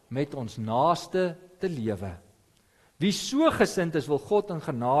met ons naaste te lewe. Wie so gesind is, wil God in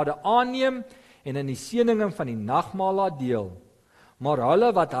genade aanneem en in die seëninge van die nagmaal laat deel. Maar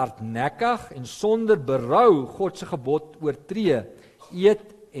hulle wat hardnekkig en sonder berou God se gebod oortree,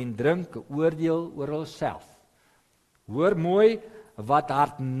 eet en drink 'n oordeel oor hulself. Hoor mooi, wat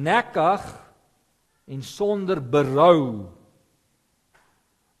hardnekkig en sonder berou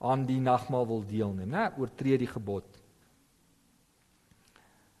aan die nagmaal wil deelneem, oortree die gebod.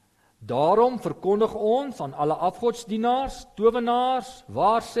 Daarom verkondig ons aan alle afgodsdienaars, towenaars,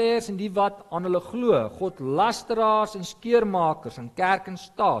 waarsêers en die wat aan hulle glo, godlasteraars en skeermakers in kerk en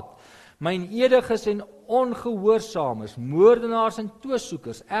staat, mynediges en ongehoorsaames, moordenaars en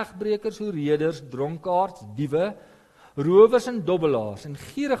toosoekers, egbrekers, hoereders, dronkaards, diewe, rowers en dobbelaars en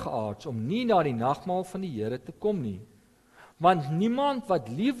gierigaards om nie na die nagmaal van die Here te kom nie. Want niemand wat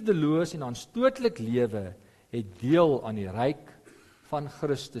liefdeloos en aanstootlik lewe, het deel aan die ryk van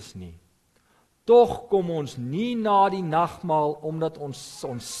Christus nie. Tog kom ons nie na die nagmaal omdat ons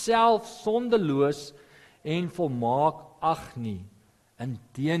onsself sondeloos en volmaak ag nie.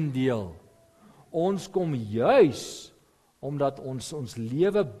 Inteendeel, ons kom juis omdat ons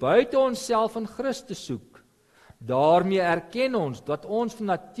lewe buite onsself in Christus soek. Daarmee erken ons dat ons van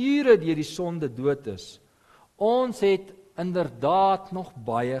nature deur die sonde dood is. Ons het inderdaad nog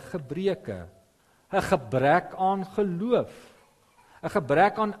baie gebreke, 'n gebrek aan geloof, 'n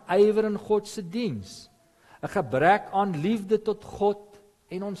gebrek aan ywer in God se diens, 'n gebrek aan liefde tot God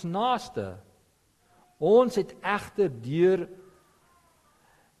en ons naaste. Ons het egter deur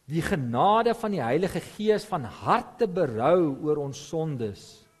die genade van die Heilige Gees van harte berou oor ons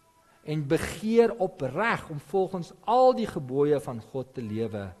sondes en begeer opreg om volgens al die gebooie van God te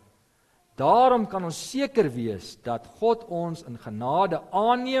lewe. Daarom kan ons seker wees dat God ons in genade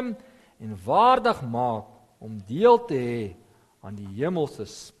aanneem en waardig maak om deel te hê aan die hemelse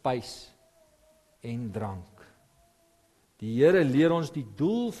spys en drank. Die Here leer ons die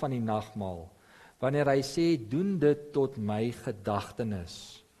doel van die nagmaal, wanneer hy sê, doen dit tot my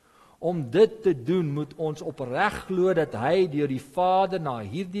gedagtenis. Om dit te doen, moet ons opreg glo dat hy deur die Vader na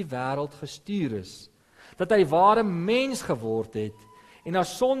hierdie wêreld gestuur is, dat hy ware mens geword het, en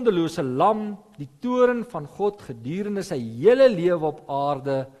as sondelose lam die toorn van God gedurende sy hele lewe op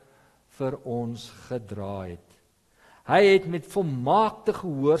aarde vir ons gedra het. Hy het met volmaakte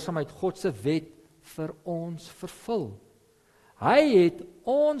gehoorsaamheid God se wet vir ons vervul. Hy het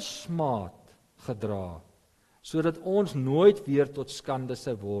ons smaad gedra, sodat ons nooit weer tot skande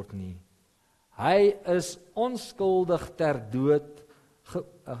sou word nie. Hy is onskuldig ter dood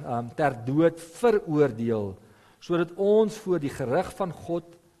veroordeel, sodat ons voor die gerig van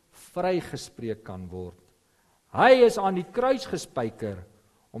God vrygespreek kan word. Hy is aan die kruis gespyker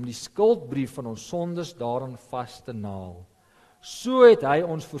om die skuldbrief van ons sondes daarin vas te naal. So het hy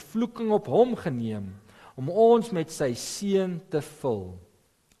ons vervloeking op hom geneem, om ons met sy seun te vul.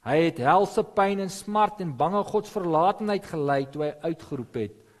 Hy het helse pyn en smart en bange godsverlatenheid gelei toe hy uitgeroep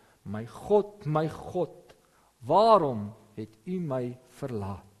het, my God, waarom het u my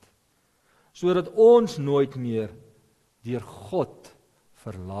verlaat? Sodat ons nooit meer deur God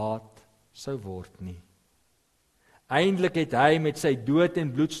verlaat sou word nie. Eindelik het hy met sy dood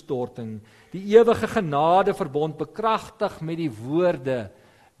en bloedstorting die ewige genade verbond bekragtig met die woorde,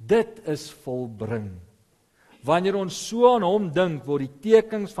 dit is volbring. Wanneer ons so aan hom dink, word die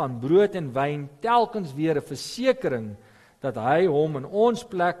tekens van brood en wyn telkens weer 'n versekering dat hy hom in ons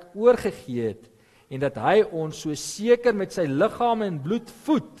plek oorgegee het en dat hy ons so seker met sy liggaam en bloed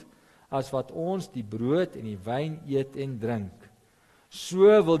voed, as wat ons die brood en die wyn eet en drink. So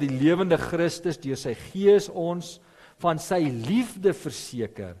wil die lewende Christus deur sy Gees ons van sy liefde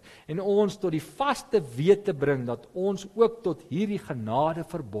verseker en ons tot die vaste wete bring dat ons ook tot hierdie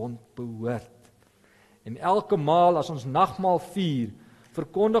genadeverbond behoort. En elke maal as ons nagmaal vier,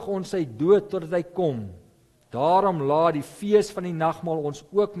 verkondig ons sy dood totdat hy kom. Daarom laat die fees van die nagmaal ons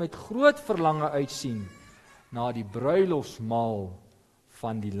ook met groot verlange uitsien na die bruilofsmaal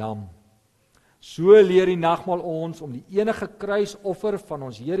van die Lam. So leer die nagmaal ons om die enige kruisoffer van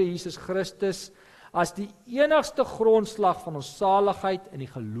ons Here Jesus Christus as die enigste grondslag van ons saligheid in die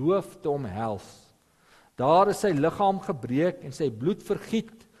geloof te omhels. Daar is sy liggaam gebreek en sy bloed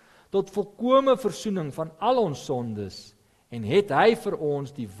vergiet tot volkome versoening van al ons sondes en het hy vir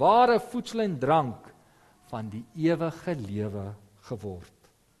ons die ware voedsel en drank van die ewige lewe geword.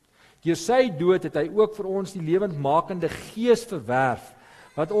 Deur sy dood het hy ook vir ons die lewendmakende Gees verwerf,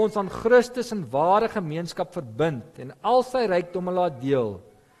 wat ons aan Christus in ware gemeenskap verbind en al sy rykdomme laat deel.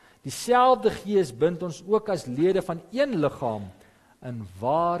 Dieselfde Gees bind ons ook as lede van een liggaam in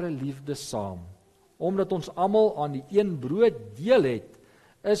ware liefde saam. Omdat ons almal aan die een brood deel het,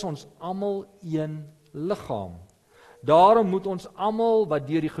 is ons almal een liggaam. Daarom moet ons almal wat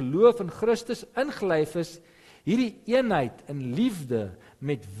deur die geloof in Christus ingelyf is, hierdie eenheid in liefde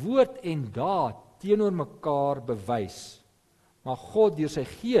met woord en daad teenoor mekaar bewys. Maar God deur sy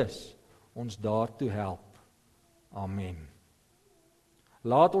Gees ons daartoe help. Amen.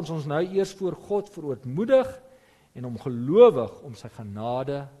 Laat ons nou eers voor God verootmoedig en hom gelowig om sy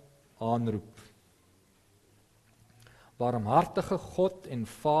genade aanroep. Barmhartige God en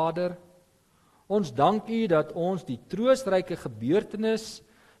Vader, ons dank U dat ons die troostryke gebeurtenis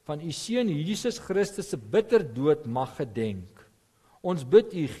van U Seun Jesus Christus se bitter dood mag gedenk. Ons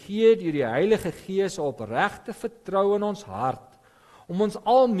bid U gee deur die Heilige Gees 'n opregte vertroue in ons hart, om ons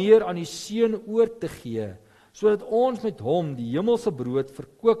al meer aan U Seun oor te gee, sodat ons met hom die hemelse brood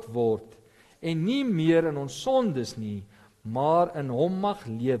verkoop word en nie meer in ons sondes nie, maar in hom mag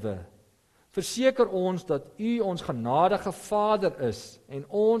lewe. Verseker ons dat U ons genadige Vader is en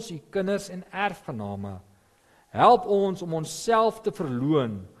ons U kinders en erfgename. Help ons om onsself te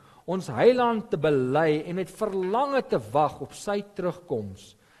verloon, ons Heiland te bely en met verlange te wag op sy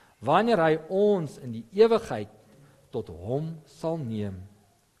terugkoms, wanneer hy ons in die ewigheid tot hom sal neem.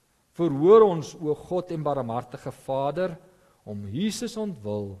 Verhoor ons, o God en barmhartige Vader, om Jesus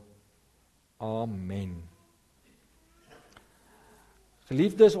ontwil. Amen.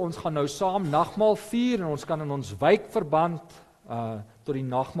 Geliefdes, ons gaan nou saam nagmaal vier en ons kan in ons wijkverband tot die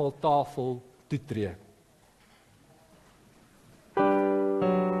nagmaaltafel toetree.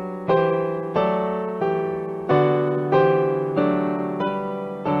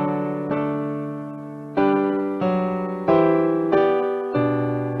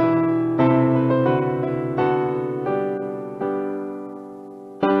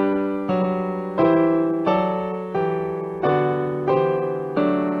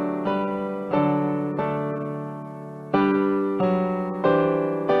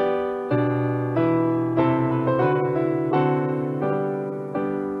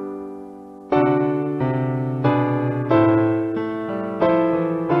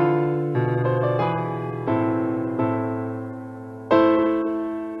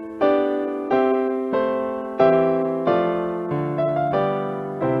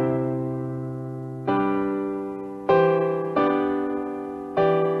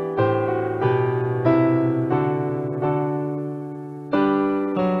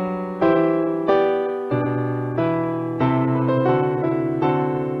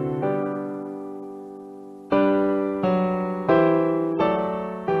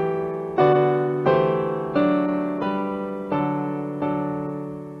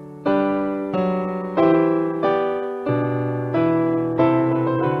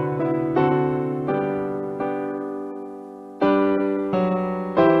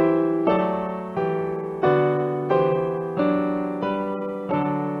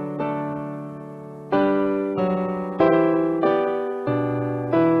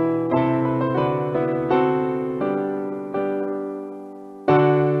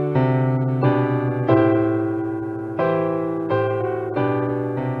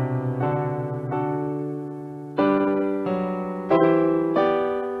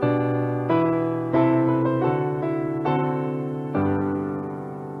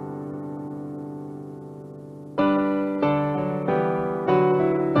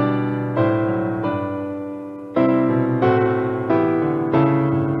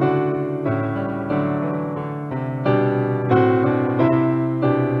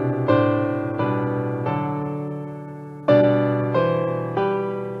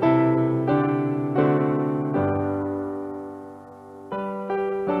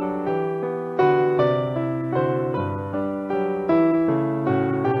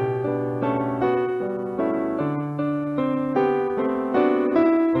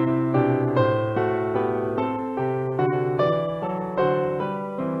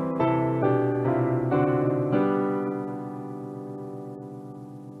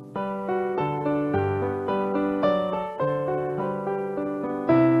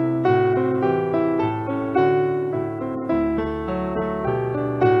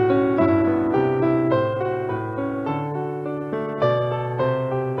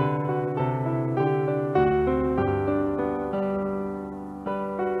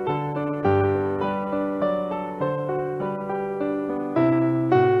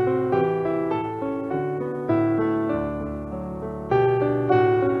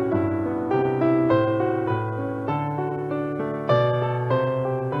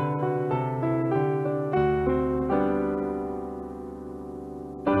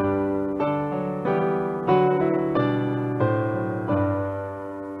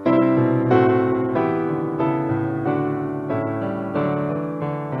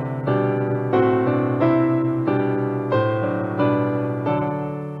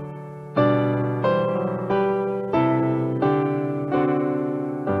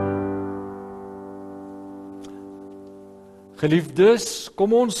 Geliefdes,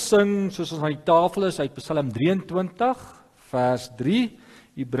 kom ons sing soos ons aan die tafel is uit Psalm 23 vers 3.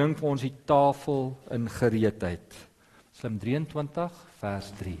 U bring vir ons die tafel in gereedheid. Psalm 23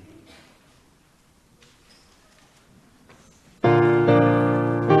 vers 3.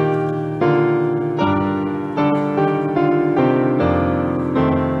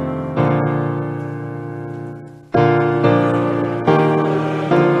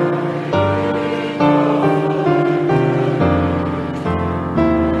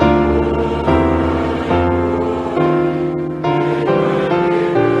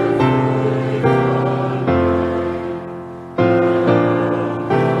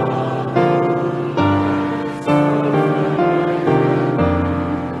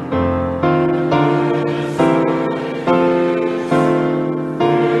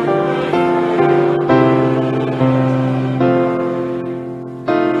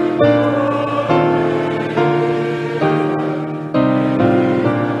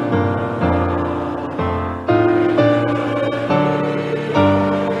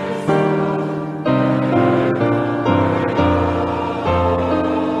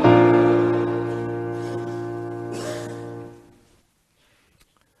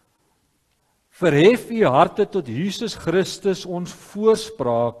 Verhef u harte tot Jesus Christus, ons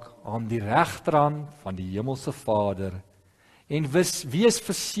voorspraak aan die regterhand van die Hemelse Vader, en wees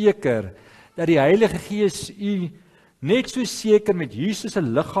verseker dat die Heilige Gees u net so seker met Jesus se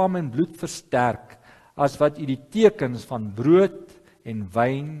liggaam en bloed versterk, as wat u die tekens van brood en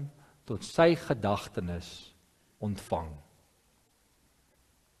wyn tot sy gedagtenis ontvang.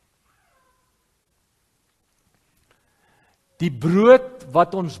 Die brood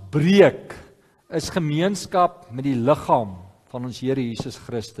wat ons breek, is gemeenskap met die liggaam van ons Here Jesus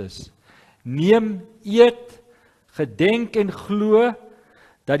Christus. Neem, eet, gedenk en glo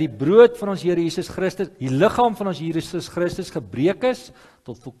dat die brood van ons Here Jesus Christus, die liggaam van ons Here Jesus Christus gebreek is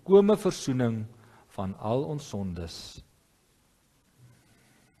tot volkome versoening van al ons sondes.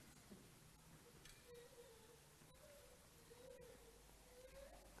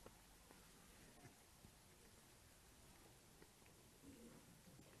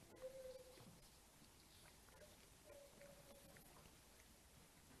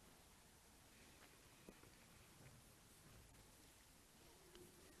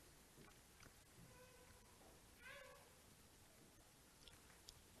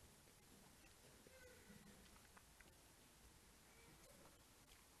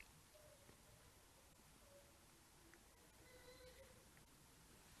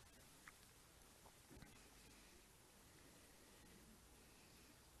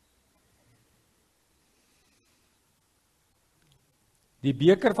 Die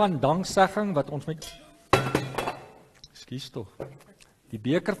beker van danksegging wat ons met Die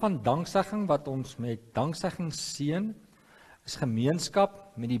beker van danksegging wat ons met danksegging seën, is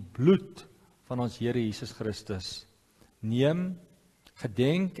gemeenskap met die bloed van ons Here Jesus Christus. Neem,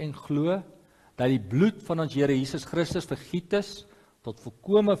 gedenk en glo dat die bloed van ons Here Jesus Christus vergiet is tot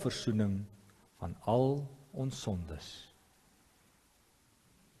volkome versoening van al ons sondes.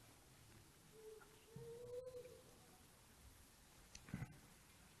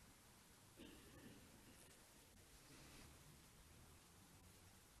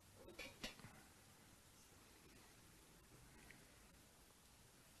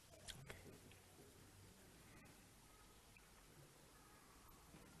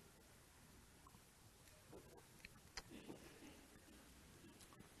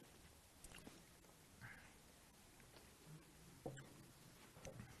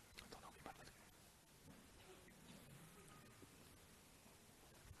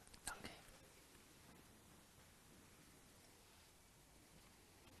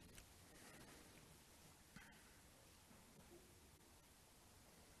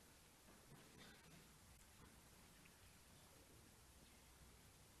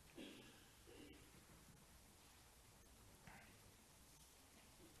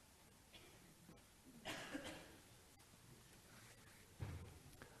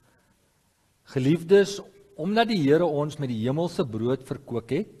 Geliefdes, omdat die Here ons met die hemelse brood verkoop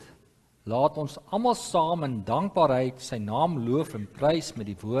het, laat ons almal saam in dankbaarheid sy naam loof en prys met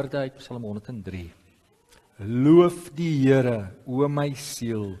die woorde uit Psalm 103. Loof die Here, o my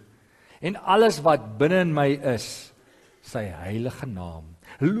siel, en alles wat binne in my is, sy heilige naam.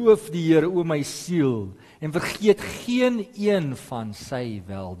 Loof die Here, o my siel, en vergeet geen een van sy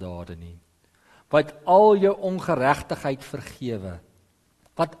weldade nie. Wat al jou ongeregtigheid vergewe,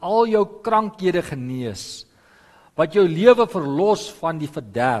 wat al jou krankhede genees, wat jou lewe verlos van die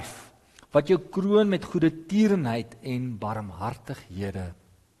verderf, wat jou kroon met goedertierenheid en barmhartighede.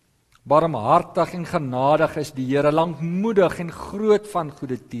 Barmhartig en genadig is die Here, lankmoedig en groot van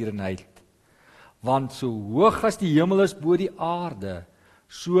goedertierenheid. Want so hoog as die hemel is bo die aarde,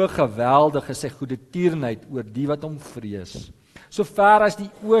 so geweldig is sy goedertierenheid oor die wat hom vrees. So ver as die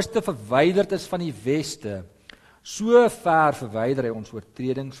ooste verwyderd is van die weste, so ver verwyder hy ons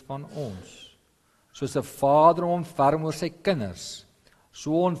oortredings van ons. Soos 'n vader hom ontferm oor sy kinders,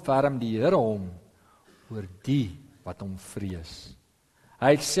 so ontferm die Here hom oor die wat hom vrees.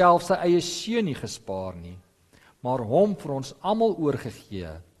 Hy het self sy eie seun nie gespaar nie, maar hom vir ons almal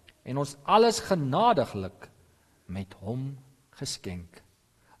oorgegee en ons alles genadiglik met hom geskenk.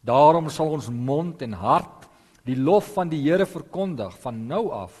 Daarom sal ons mond en hart die lof van die Here verkondig van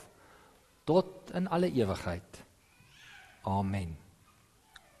nou af tot in alle ewigheid. Amen.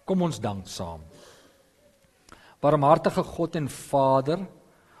 Kom ons dank saam. Barmhartige God en Vader,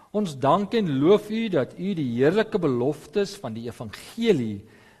 ons dank en loof U dat U die heerlike beloftes van die evangelie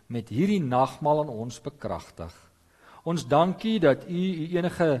met hierdie nagmaal aan ons bekragtig. Ons dank U dat U U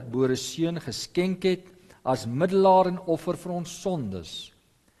enige gebore seun geskenk het as middelaar en offer vir ons sondes.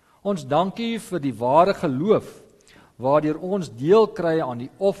 Ons dank U vir die ware geloof waardeur ons deel kry aan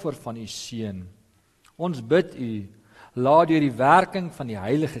die offer van U seun. Ons bid U, laat deur die werking van die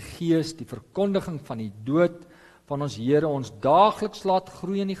Heilige Gees die verkondiging van die dood van ons Here ons daagliks laat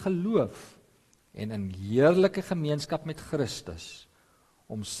groei in die geloof en in heerlike gemeenskap met Christus,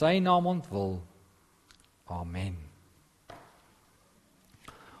 om sy naam ontwil. Amen.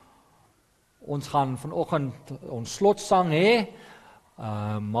 Ons gaan vanoggend ons slotsang hê,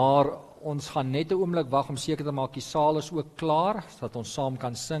 maar ons gaan net 'n oomblik wag om seker te maak die saal is ook klaar, sodat ons saam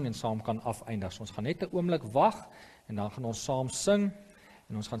kan sing en saam kan afeindig. So ons gaan net 'n oomblik wag en dan gaan ons saam sing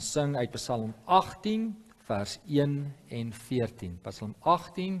en ons gaan sing uit Psalm 18 vers 1 en 14. Psalm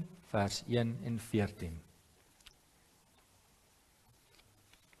 18 vers 1 en 14.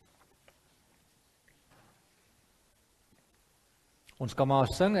 Ons kan maar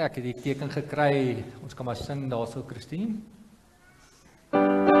sing, ek het die teken gekry, ons kan maar sing daarso, Christine.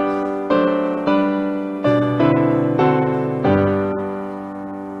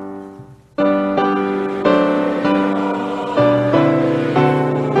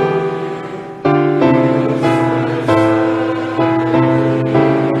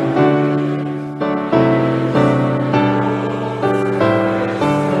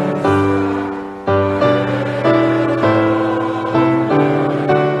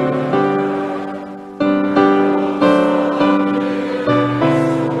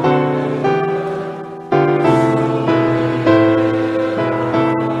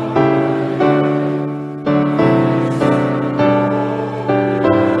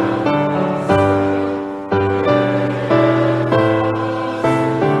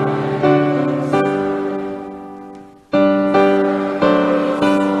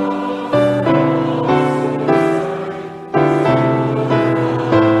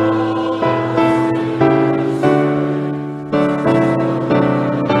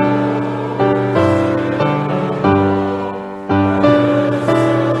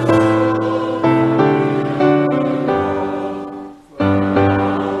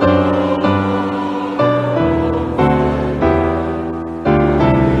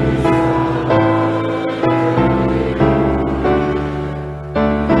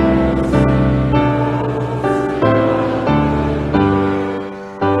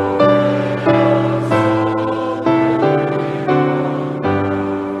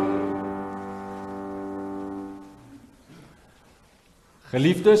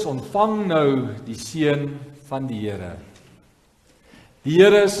 Geliefdes, ontvang nou die seën van die Here. Die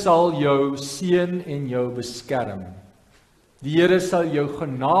Here sal jou seën en jou beskerm. Die Here sal jou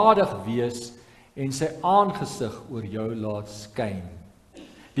genadig wees en sy aangesig oor jou laat skyn.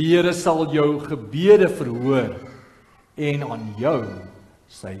 Die Here sal jou gebede verhoor en aan jou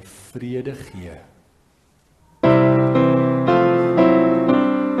sy vrede gee.